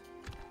suggest?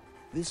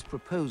 This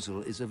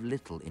proposal is of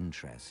little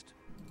interest.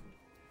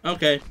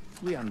 Okay.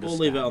 We understand. We'll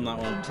leave it on that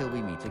one. Until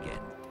we meet again.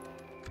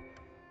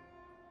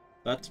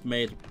 That's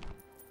made...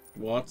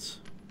 What?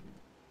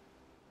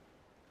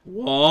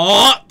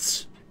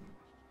 What?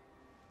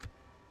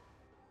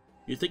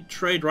 You think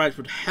trade rights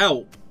would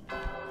help?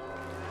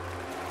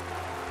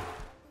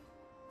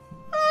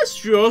 That's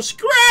just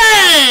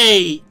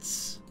great!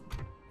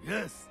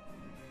 Yes.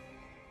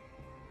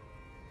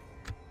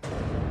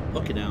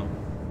 Fucking hell.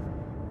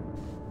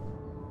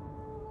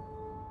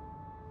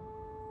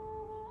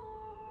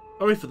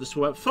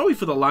 Sorry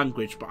for the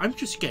language, but I'm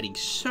just getting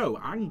so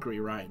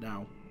angry right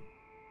now.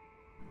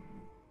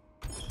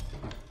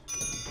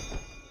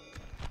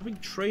 Having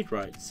trade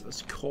rights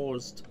has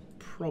caused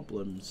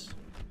problems.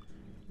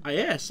 Ah,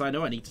 yes, I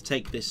know I need to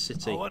take this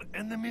city. Our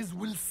enemies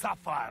will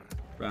suffer.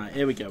 Right,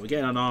 here we go. We're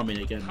getting an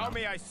army again. How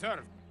may I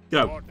serve?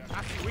 Go. Order.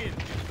 As you will.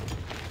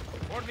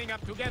 Forming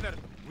up together.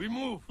 We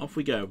move. Off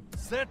we go.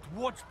 Set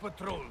watch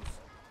patrols.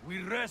 We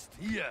rest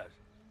here.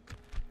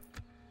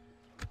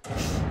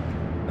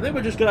 I think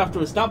we're just going to have to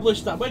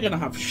establish that we're going to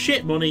have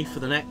shit money for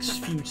the next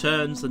few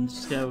turns and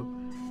just go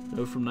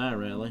from there,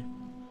 really.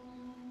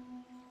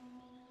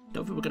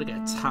 Don't think we're going to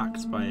get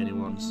attacked by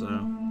anyone, so...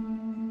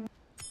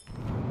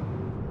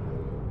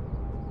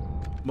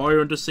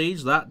 Moira under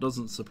siege? That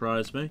doesn't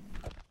surprise me.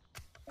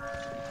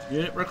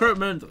 Unit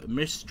recruitment,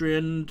 mystery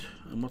and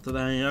what do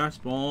they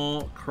ask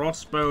for?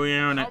 Crossbow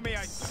How may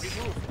I units.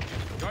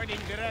 remove? Joining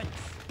the ranks.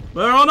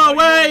 We're on our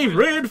way!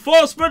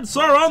 Reinforcements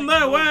are on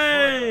their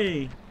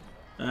way!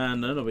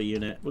 And another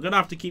unit. We're gonna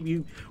have to keep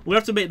you. We're gonna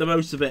have to make the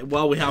most of it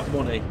while we have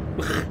money.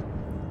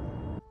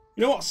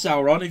 You know what,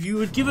 Sauron? If you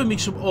had given me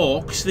some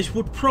orcs, this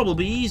would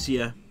probably be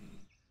easier.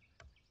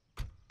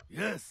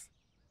 Yes.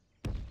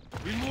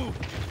 We move.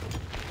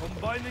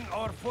 Combining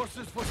our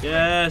forces for strength.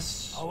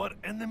 Yes. Our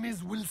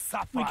enemies will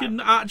suffer. We can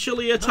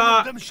actually None of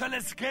attack. them shall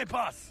escape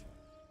us.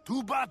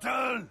 To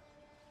battle.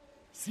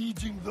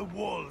 Sieging the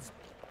walls.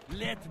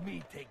 Let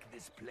me take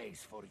this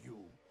place for you.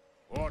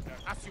 Order.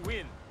 As you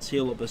will. Let's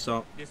heal up this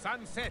up. The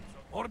sun sets.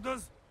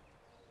 Orders.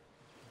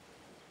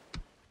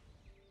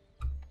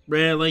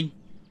 Really?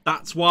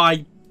 That's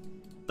why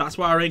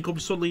our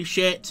income's suddenly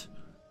shit.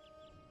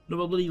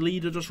 No bloody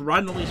leader just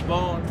randomly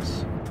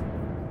spawns.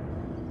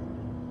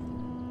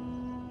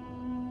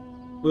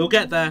 We'll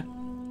get there.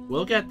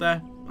 We'll get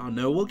there. I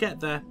know we'll get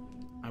there.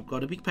 I've got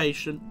to be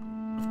patient.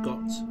 I've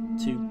got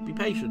to be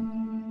patient.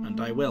 And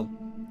I will.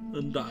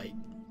 And I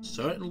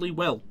certainly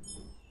will.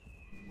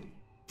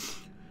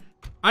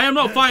 I am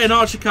not fighting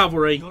Archer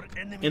Cavalry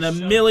in a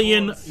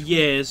million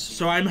years,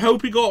 so I'm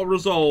hoping our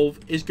resolve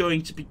is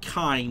going to be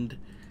kind.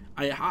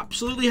 I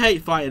absolutely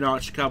hate fighting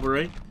Archer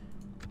Cavalry.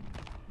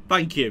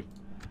 Thank you.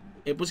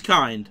 It was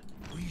kind.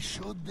 We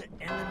showed the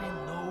enemy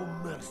no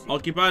mercy.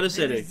 Occupy the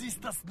city.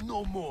 Resist us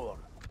no more.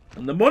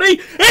 And the money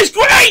is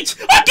great!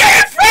 I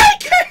get a free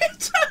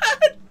kit!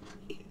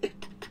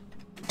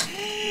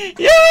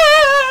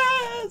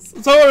 Yes!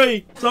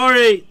 Sorry.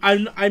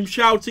 I'm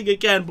shouting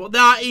again, but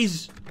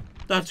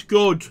that's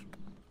good.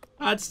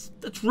 That's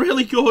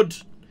really good.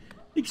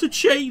 Things are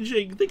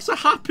changing. Things are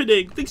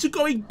happening. Things are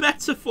going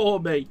better for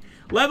me.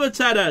 Lever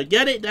tenor,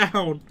 get it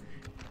down.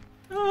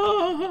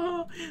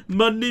 Oh,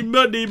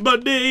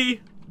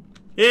 money.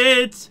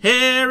 It's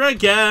here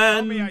again.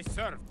 How may I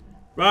serve?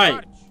 Right.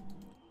 March.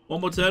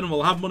 One more turn and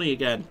we'll have money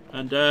again.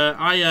 And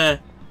I'm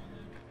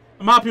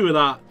happy with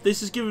that. This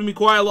has given me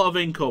quite a lot of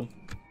income.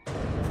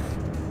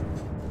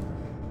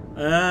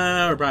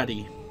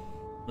 Alrighty.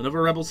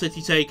 Another rebel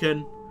city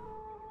taken.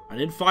 I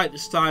didn't fight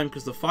this time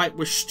because the fight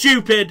was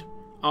stupid.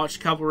 Arch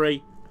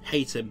cavalry.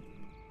 Hate him.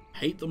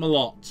 Hate them a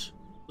lot.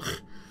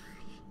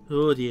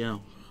 Oh dear.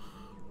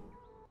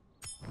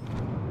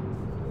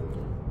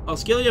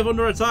 Osgiliath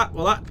under attack.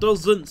 Well, that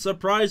doesn't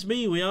surprise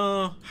me. We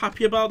are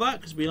happy about that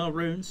because we are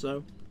Rhûn,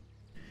 so.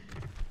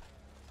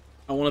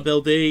 I want to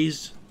build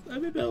these.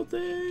 Let me build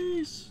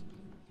these.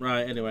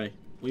 Right, anyway.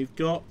 We've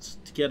got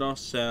to get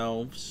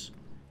ourselves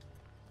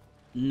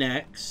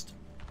next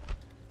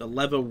the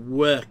leather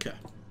worker.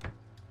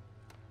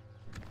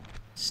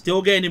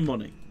 Still gaining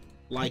money.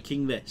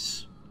 Liking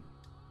this.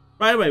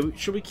 Right, anyway,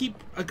 should we keep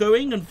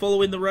going and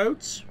following the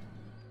roads?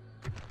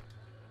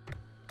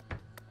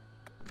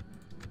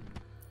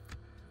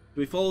 Do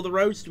we follow the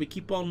roads? Do we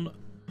keep on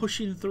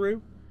pushing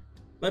through?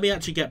 Let me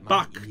actually get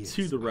back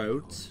to the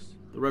roads.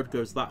 The road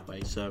goes that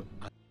way, so...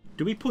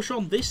 Do we push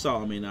on this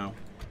army now?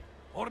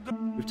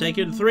 We've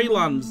taken 3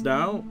 lands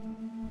now.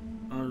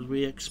 As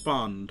we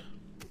expand.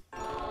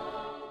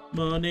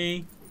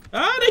 Money.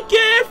 And a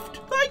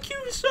gift! Thank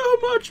you so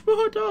much,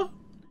 Mother!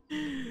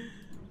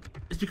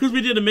 It's because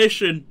we did a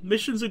mission.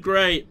 Missions are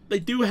great. They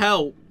do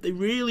help. They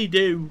really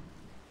do.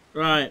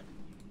 Right.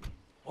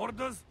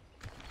 Orders.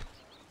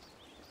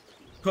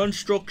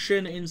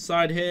 Construction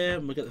inside here.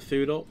 And we'll get the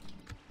food up.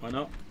 Why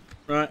not?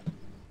 Right.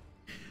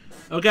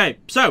 Okay,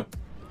 so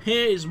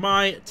here is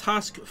my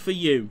task for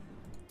you.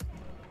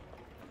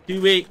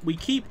 Do we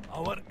keep...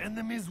 Our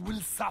enemies will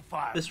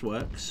suffer. This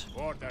works.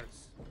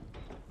 Orders.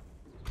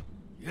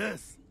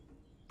 Yes.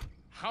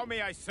 How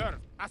may I serve?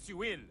 As you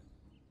will.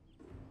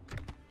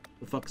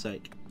 For fuck's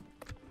sake.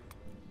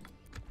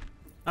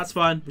 That's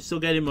fine. We're still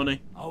getting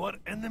money. Our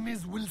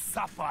enemies will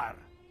suffer.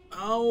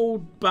 Oh,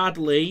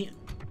 badly.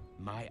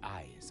 My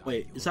eyes.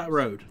 Wait, is that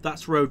road?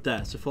 That's road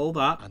there. So follow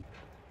that.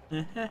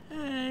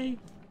 Hey.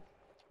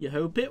 You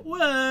hope it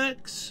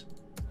works.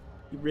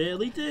 You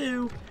really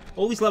do.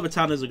 All these leather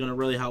tanners are going to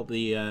really help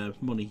the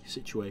money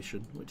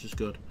situation, which is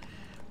good.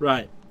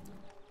 Right.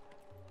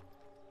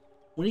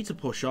 We need to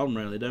push on,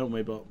 really, don't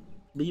we? But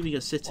leaving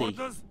a city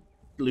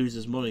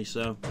loses money,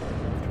 so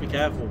be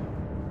careful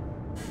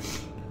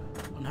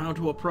on how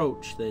to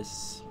approach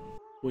this.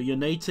 We're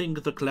uniting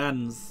the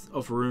clans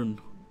of Rhûn.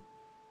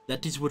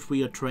 That is what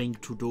we are trying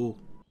to do.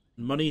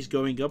 Money's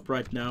going up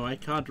right now. I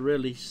can't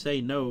really say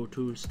no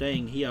to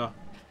staying here.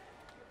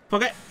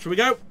 Fuck it. Should we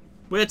go?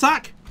 We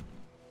attack.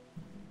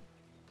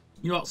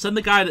 You know what? Send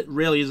the guy that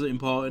really isn't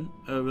important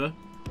over.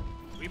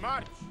 We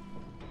march.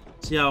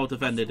 See how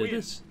defended it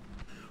is.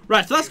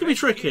 Right, so that's going to be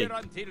tricky.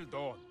 Until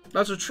dawn.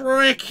 That's a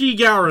tricky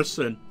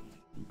garrison.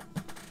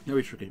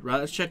 Very tricky. Right,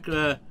 let's check.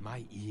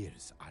 My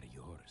ears are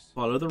yours.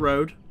 Follow the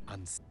road.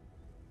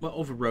 What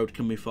other road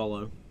can we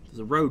follow? There's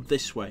a road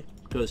this way.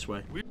 Go this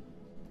way.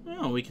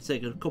 Oh, we can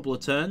take a couple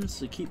of turns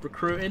to keep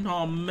recruiting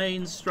our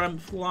main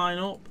strength line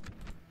up.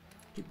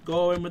 Keep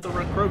going with the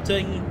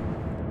recruiting.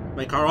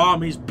 Make our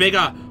armies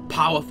bigger,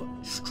 powerful,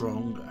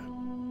 stronger.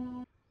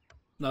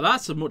 Now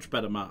that's a much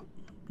better map.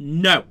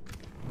 No.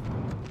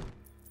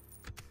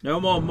 No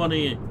more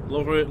money.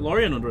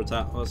 Lorien under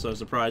attack. Also a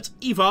surprise.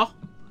 Eva.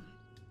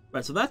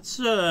 Right, so that's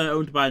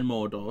owned by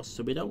Mordor,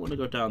 so we don't want to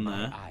go down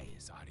there. My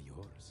eyes are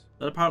yours.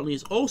 That apparently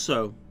is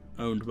also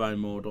owned by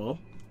Mordor.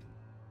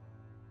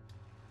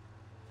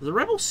 There's a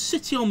rebel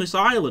city on this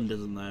island,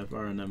 isn't there, if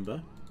I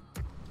remember?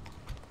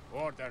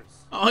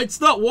 Orders. Oh,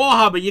 it's not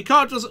Warhammer. You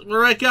can't just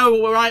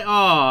go right.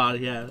 Oh,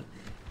 yeah.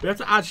 We have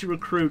to actually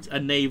recruit a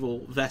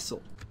naval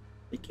vessel.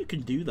 I think you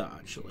can do that,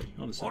 actually.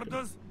 Hold on a second.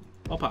 Orders.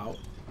 Pop out.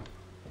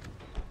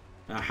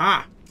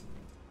 Aha!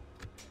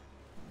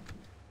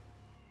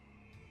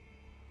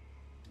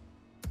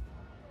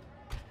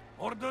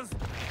 Orders.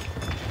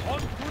 On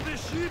to the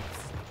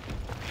ships.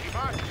 We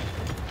march.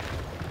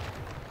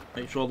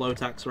 Make sure low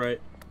tax rate.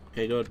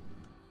 Okay, good.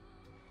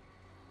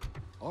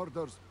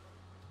 Orders.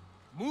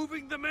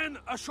 Moving the men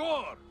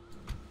ashore.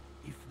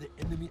 If the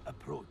enemy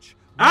approach,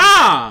 we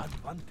have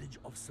advantage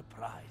of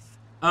surprise.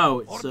 Oh,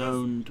 it's Orders.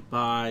 owned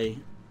by...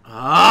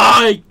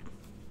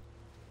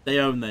 They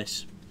own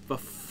this. For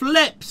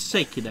flip's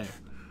sake, you know.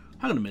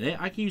 Hang on a minute.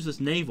 I can use this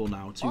naval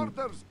now, too.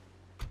 Orders.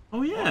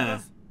 Oh, yeah.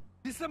 Orders.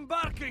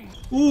 Disembarking.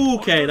 Ooh,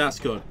 okay, that's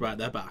good. Right,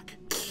 they're back.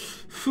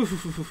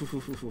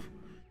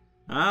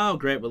 Oh,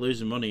 great. We're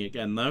losing money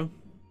again, though.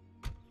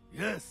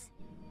 Yes.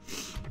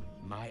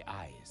 My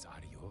eyes are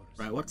yours.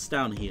 Right, what's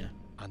down here?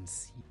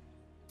 Unseen.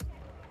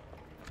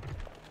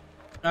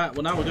 Well,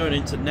 now we're going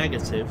into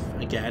negative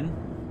again.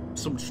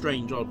 Some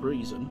strange, odd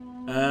reason.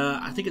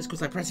 I think it's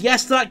because I pressed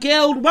yes to that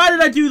guild. Why did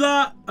I do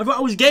that? I thought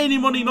I was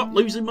gaining money, not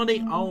losing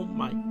money. Oh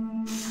my.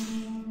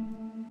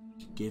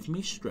 Give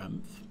me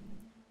strength.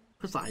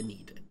 Because I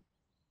need it.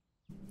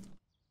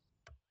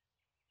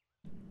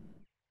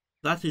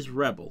 That is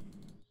rebel.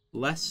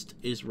 Lest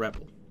is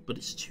rebel. But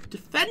it's too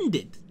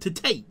defended to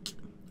take.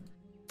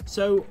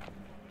 So,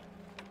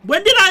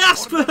 when did I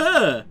ask for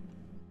her?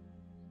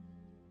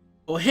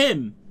 Or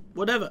him?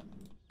 Whatever.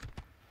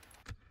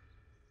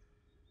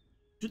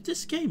 Should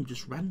this game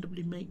just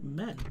randomly make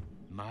men?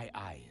 My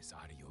eyes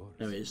are yours.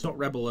 No, it's not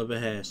rebel over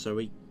here, so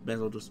we may as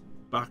well just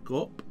back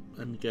up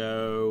and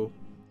go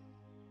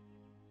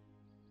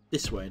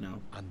this way now.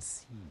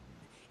 Unseen,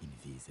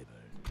 invisible.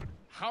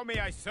 How may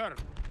I serve?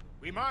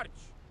 We march.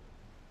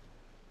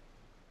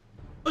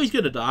 Oh, he's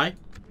gonna die.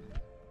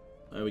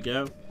 There we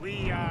go.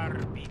 We are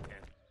beaten.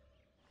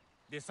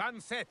 The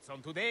sun sets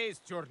on today's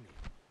journey.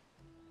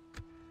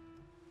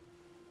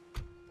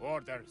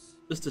 Orders.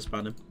 Just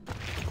disband him.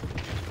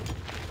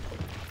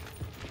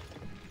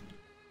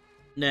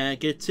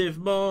 Negative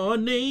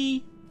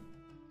money.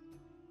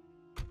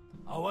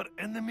 Our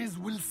enemies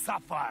will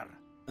suffer.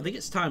 I think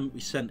it's time we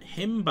sent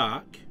him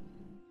back.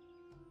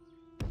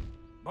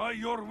 By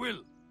your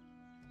will.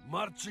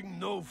 Marching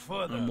no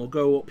further. And we'll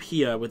go up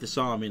here with this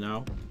army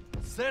now.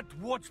 Set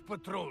watch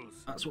patrols.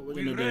 That's what we're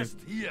We going to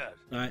rest do. here.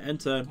 Right, end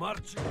turn.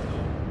 Marching.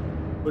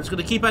 We're just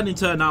going to keep ending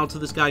turn now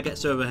until this guy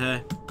gets over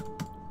here.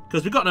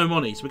 Because we've got no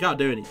money, so we can't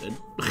do anything.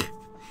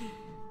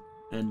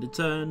 End of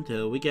turn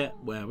till we get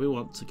where we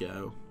want to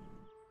go.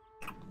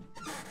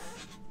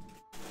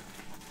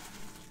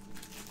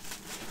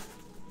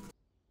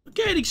 We're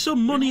getting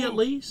some money at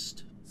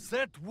least.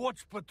 Set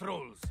watch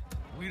patrols.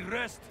 We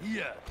rest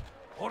here.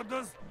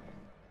 Orders.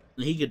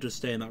 And he could just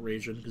stay in that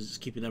region because it's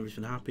keeping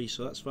everything happy,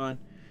 so that's fine.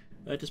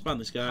 Disband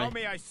this guy. How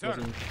may I serve?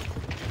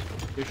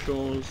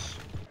 Officials.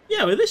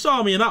 Yeah, with this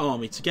army and that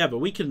army together,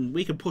 we can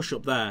push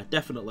up there,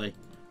 definitely.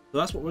 So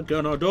that's what we're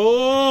gonna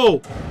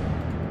do.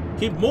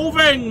 Keep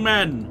moving,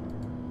 men.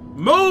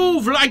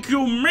 Move like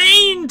you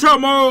mean to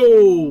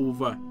move.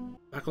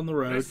 Back on the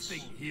roads.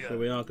 So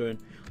we are going.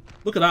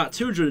 Look at that,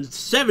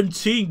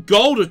 217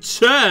 gold a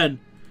turn.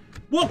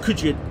 What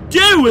could you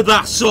do with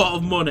that sort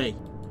of money?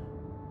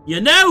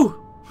 You know?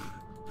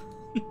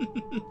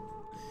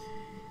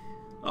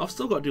 I've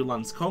still got to do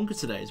Lands Conquer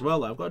today as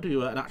well. I've got to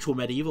do an actual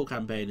medieval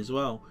campaign as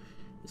well.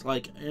 It's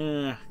like,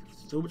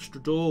 so much to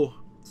do.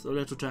 So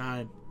little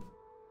time.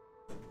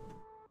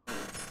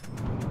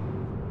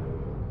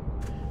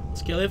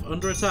 Skilliv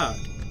under attack.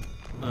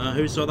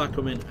 Who saw that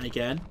coming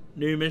again?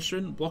 New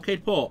mission,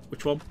 blockade port.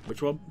 Which one?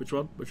 Which one? Which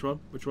one? Which one?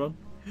 Which one?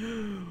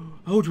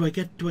 Oh, do I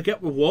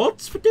get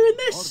rewards for doing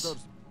this?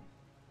 Orders.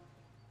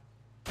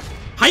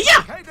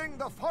 Hiya!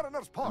 The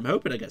foreigner's port. I'm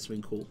hoping I get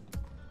something cool.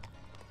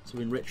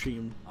 Something rich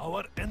and...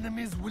 Our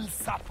enemies will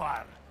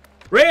suffer.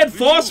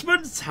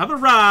 Reinforcements have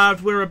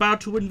arrived. We're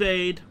about to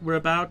invade. We're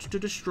about to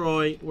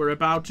destroy. We're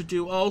about to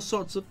do all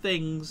sorts of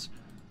things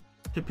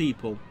to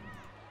people.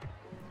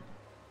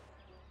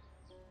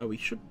 Oh, we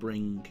should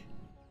bring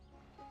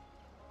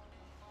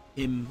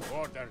him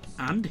Orders.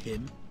 and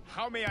him.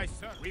 How may I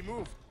serve? We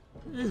move.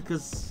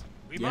 Because,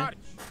 We yeah, march.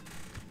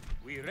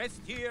 We rest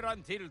here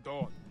until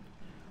dawn.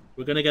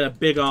 we're going to get a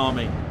big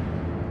army.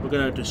 We're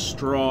going to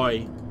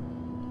destroy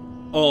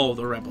all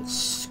the rebel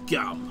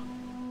scum.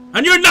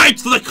 And unite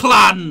the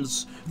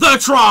clans! The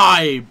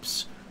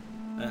tribes!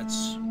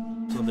 That's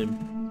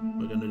something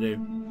we're going to do.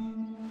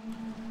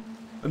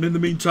 And in the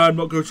meantime,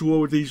 not go to war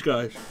with these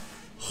guys.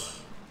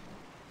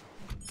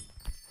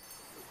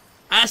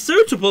 A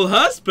suitable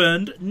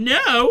husband?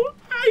 No,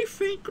 I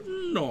think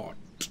not.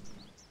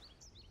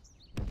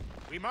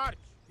 We march.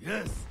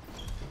 Yes.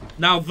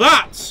 Now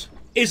that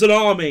is an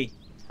army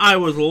I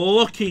was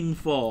looking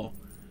for.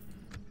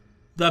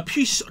 The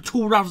piece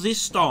to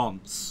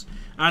resistance.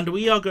 And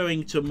we are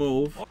going to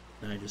move.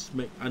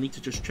 I need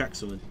to just check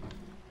something.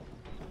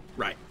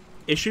 Right.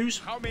 Issues?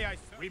 How may I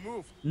serve? We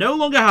move. No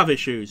longer have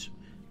issues.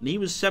 And he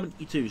was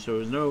 72, so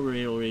there's no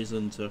real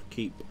reason to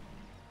keep.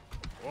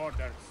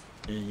 Orders.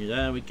 And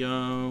there we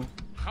go.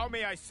 How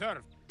may I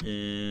serve?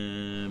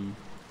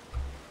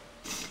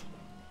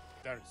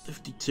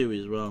 52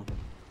 as well.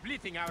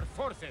 Splitting our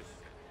forces.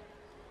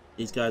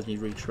 These guys need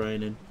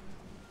retraining.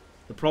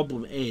 The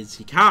problem is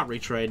he can't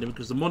retrain them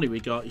because the money we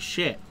got is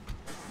shit.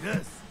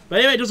 Yes. But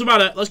anyway, it doesn't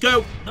matter. Let's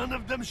go. None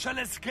of them shall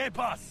escape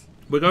us.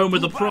 We're going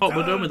with the To battle.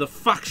 we're going with the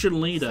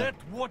faction leader. Set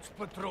watch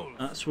patrols.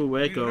 That's who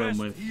we're We going rest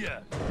with.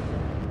 Here.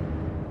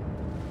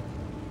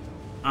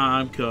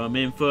 I'm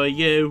coming for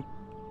you.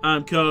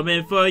 I'm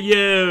coming for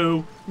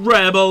you.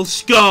 Rebel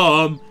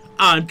scum.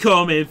 I'm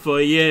coming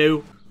for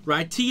you.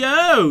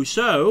 Rightio.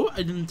 So,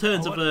 in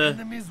terms Our of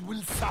enemies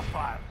will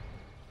suffer.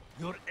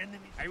 Your enemies.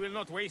 I will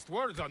not waste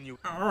words on you.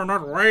 oh,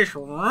 not waste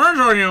words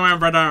on you,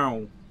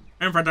 infidel.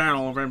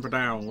 Infidel of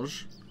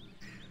infidels.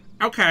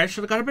 Okay,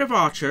 so we've got a bit of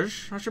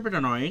archers. That's a bit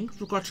annoying.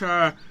 We've got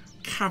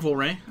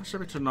cavalry. That's a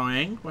bit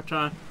annoying.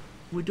 But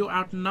we do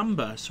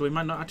outnumber, so we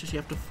might not actually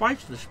have to fight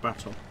this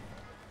battle.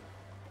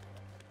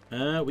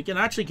 We can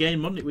actually gain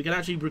money. We can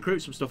actually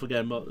recruit some stuff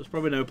again, but there's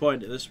probably no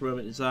point at this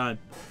moment in time.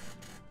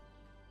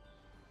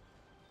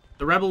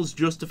 The rebels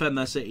just defend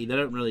their city. They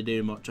don't really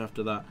do much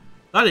after that.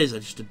 That is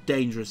just a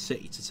dangerous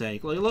city to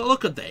take. Like,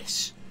 look at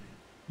this.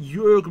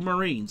 Yurg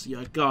Marines.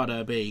 You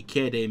gotta be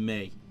kidding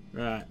me.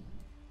 Right.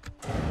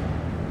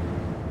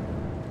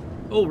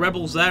 Oh,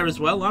 rebels there as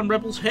well. And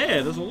rebels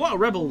here. There's a lot of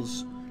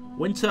rebels.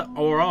 Winter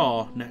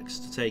Aurora next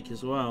to take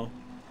as well.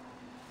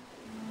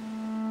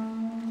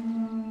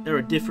 They're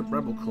a different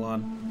rebel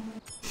clan.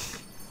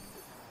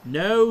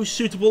 No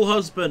suitable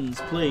husbands,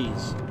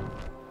 please.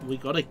 We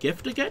got a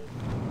gift again?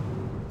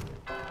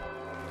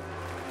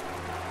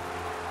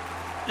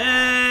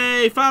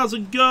 Hey,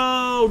 1,000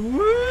 gold!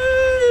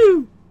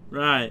 Woo!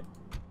 Right.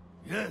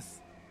 Yes.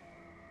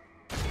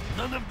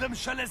 None of them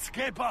shall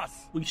escape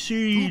us. We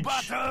siege. To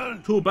battle.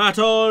 To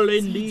battle,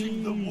 Sieging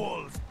indeed. the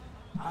walls.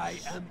 I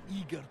am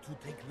eager to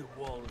take the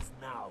walls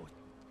now.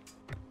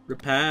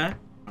 Repair.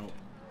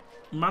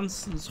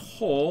 Manson's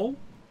Hall.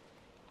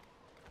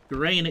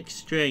 Grain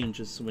Exchange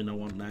is something I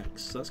want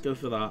next. Let's go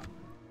for that.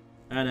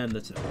 And then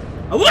the turn.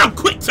 Oh, look how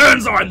quick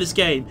turns are in this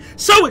game!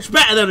 So much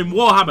better than in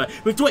Warhammer.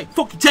 We have to wait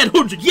fucking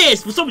 1,000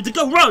 years for something to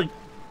go wrong.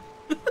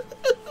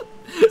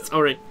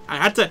 Sorry, I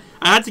had to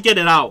get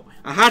it out.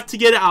 I had to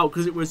get it out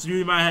because it was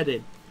doing my head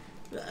in.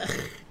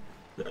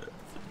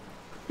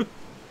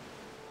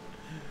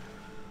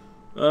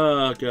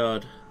 Oh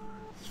god,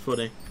 it's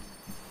funny.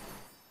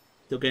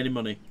 Still gaining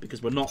money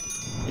because we're not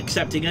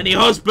accepting any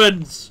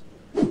husbands.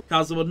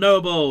 Council of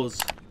Nobles,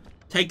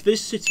 take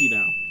this city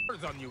now.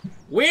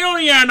 Will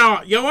you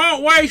not? You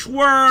won't waste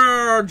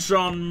words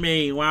on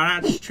me.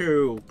 Well, that's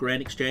true.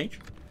 Grain exchange,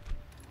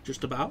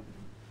 just about.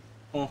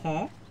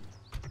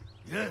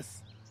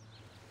 Yes.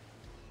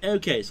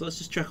 Okay, so let's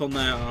just check on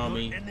their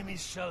army. Your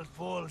enemies shall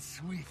fall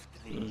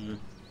swiftly.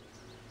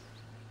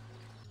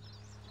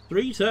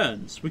 3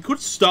 turns. We could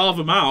starve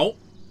them out.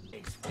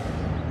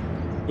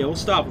 Yeah, we'll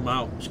starve them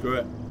out. Screw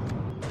it.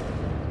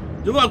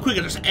 Look how quick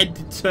I just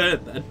ended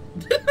turn then.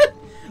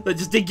 They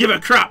just didn't give a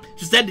crap.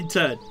 Just ended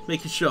turn.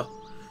 Making sure.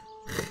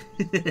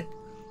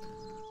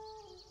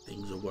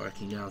 Things are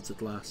working out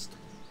at last.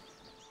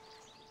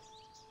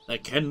 The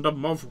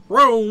Kingdom of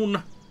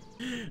Rhûn.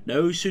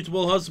 No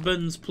suitable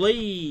husbands,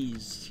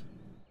 please.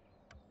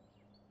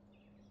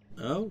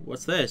 Oh,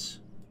 what's this?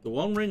 The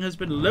One Ring has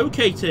been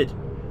located.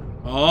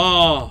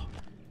 Oh,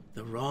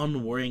 the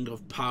One Ring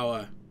of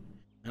Power.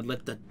 And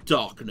let the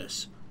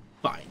darkness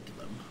find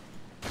them.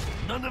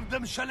 None of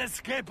them shall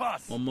escape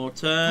us. One more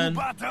turn. To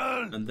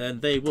battle. And then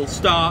they will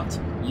start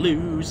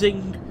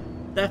losing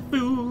their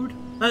food.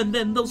 And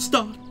then they'll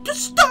start to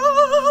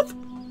starve.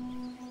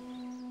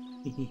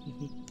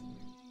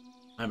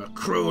 I'm a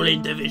cruel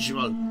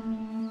individual.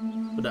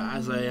 But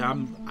as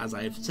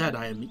I've said,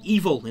 I am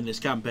evil in this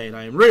campaign.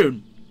 I am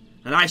Rhûn.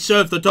 And I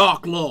serve the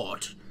Dark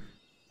Lord,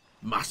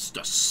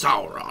 Master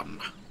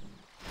Sauron.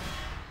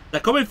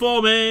 They're coming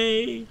for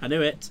me! I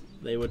knew it.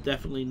 They were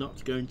definitely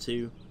not going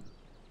to...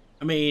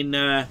 I mean,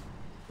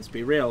 let's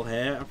be real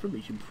here. I think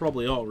we should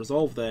probably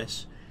auto-resolve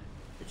this.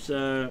 It's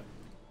something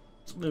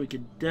we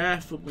can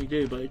definitely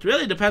do, but it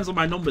really depends on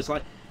my numbers.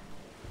 Like,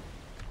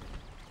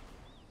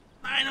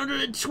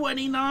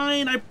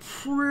 929! I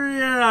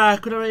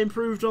could have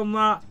improved on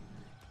that.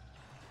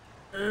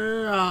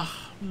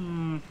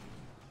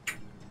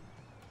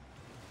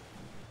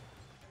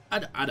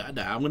 I don't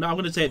know. I'm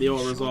gonna take the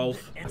auto resolve.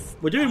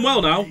 We're doing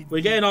well now.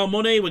 We're getting our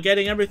money. We're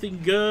getting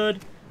everything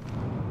good,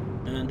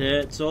 and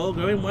it's all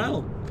going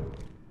well.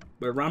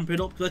 We're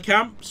ramping up the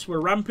camps. We're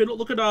ramping up.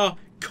 Look at our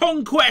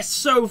conquest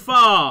so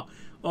far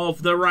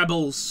of the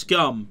rebel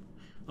scum.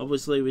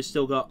 Obviously, we've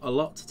still got a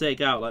lot to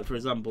take out. Like for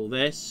example,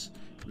 this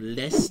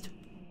list.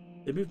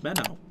 They moved men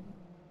out.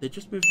 They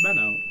just moved men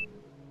out.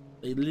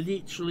 They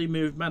literally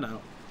moved men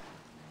out.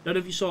 Don't know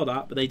if you saw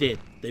that, but they did.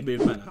 They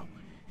moved men out.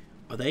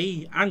 Are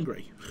they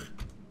angry?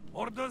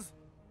 Orders?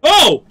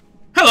 Oh!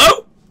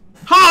 Hello!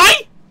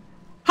 Hi!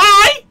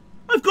 Hi!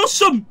 I've got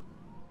some...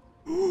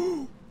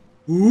 Ooh!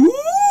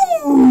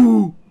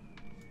 Move,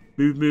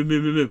 move, move,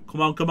 move, move.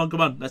 Come on, come on, come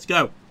on. Let's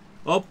go.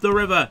 Up the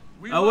river.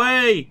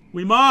 Away!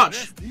 We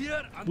march!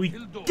 We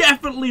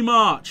definitely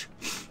march!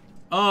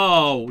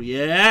 Oh,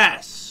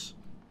 yes!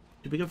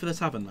 Did we go for the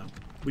tavern, though?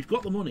 We've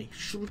got the money.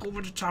 Should we go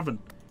for the tavern?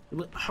 It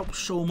would help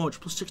so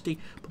much. Plus 60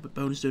 puppet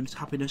bonus doing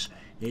happiness.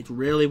 It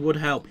really would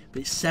help.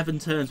 But it's 7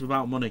 turns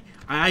without money.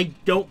 I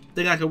don't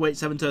think I can wait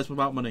 7 turns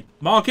without money.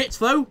 Markets,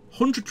 though.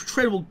 100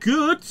 tradable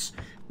goods.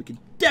 We can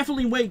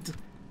definitely wait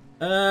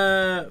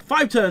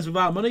 5 turns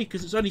without money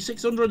because it's only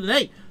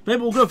 608.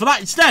 Maybe we'll go for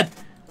that instead.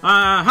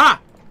 Aha!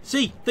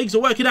 See, things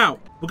are working out.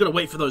 We're going to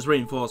wait for those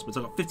reinforcements.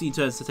 I've got 15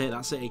 turns to take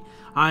that city.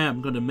 I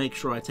am going to make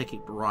sure I take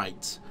it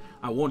right.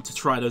 I want to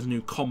try those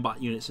new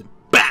combat units in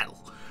battle.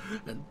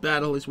 And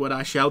battle is what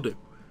I shall do.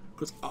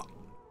 Because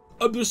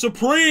I'm the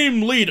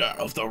supreme leader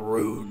of the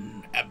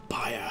Rhûn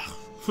Empire.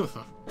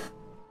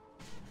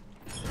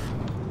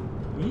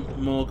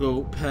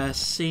 Morgul per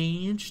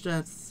siege.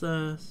 That's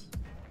not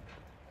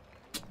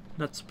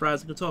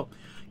surprising at all.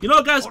 You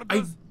know, guys,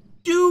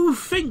 do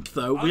think,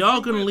 though, we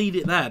are going to lead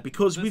it there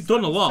because we've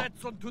done a lot.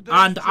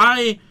 And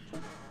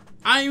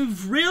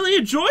I've really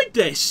enjoyed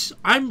this.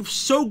 I'm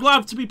so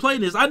glad to be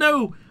playing this. I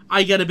know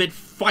I get a bit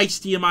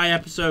feisty in my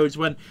episodes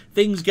when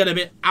things get a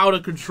bit out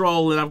of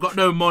control and I've got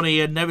no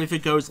money and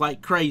everything goes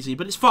like crazy.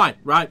 But it's fine,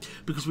 right?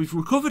 Because we've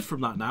recovered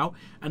from that now.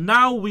 And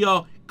now we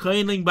are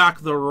claiming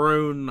back the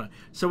Rhûn.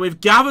 So we've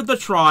gathered the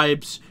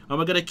tribes and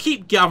we're going to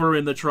keep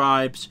gathering the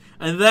tribes.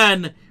 And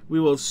then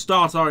we will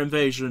start our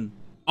invasion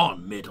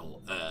on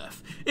Middle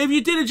Earth. If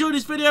you did enjoy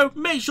this video,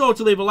 make sure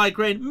to leave a like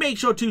rating, make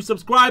sure to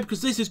subscribe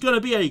because this is going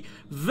to be a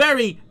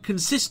very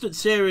consistent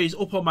series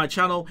up on my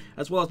channel,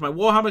 as well as my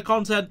Warhammer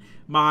content,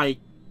 my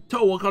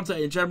Total War content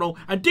in general,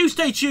 and do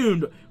stay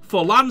tuned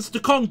for Lands to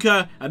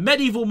Conquer, a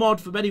medieval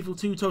mod for Medieval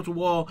 2 Total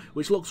War,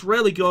 which looks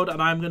really good,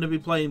 and I'm going to be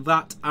playing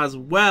that as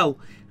well.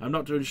 I'm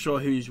not really sure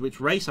which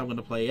race I'm going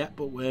to play yet,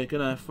 but we're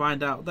going to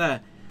find out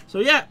there. So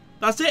yeah,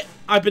 that's it.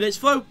 I've been It's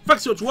Flo.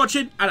 Thanks so much for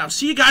watching, and I'll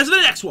see you guys in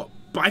the next one.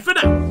 Bye for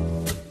now.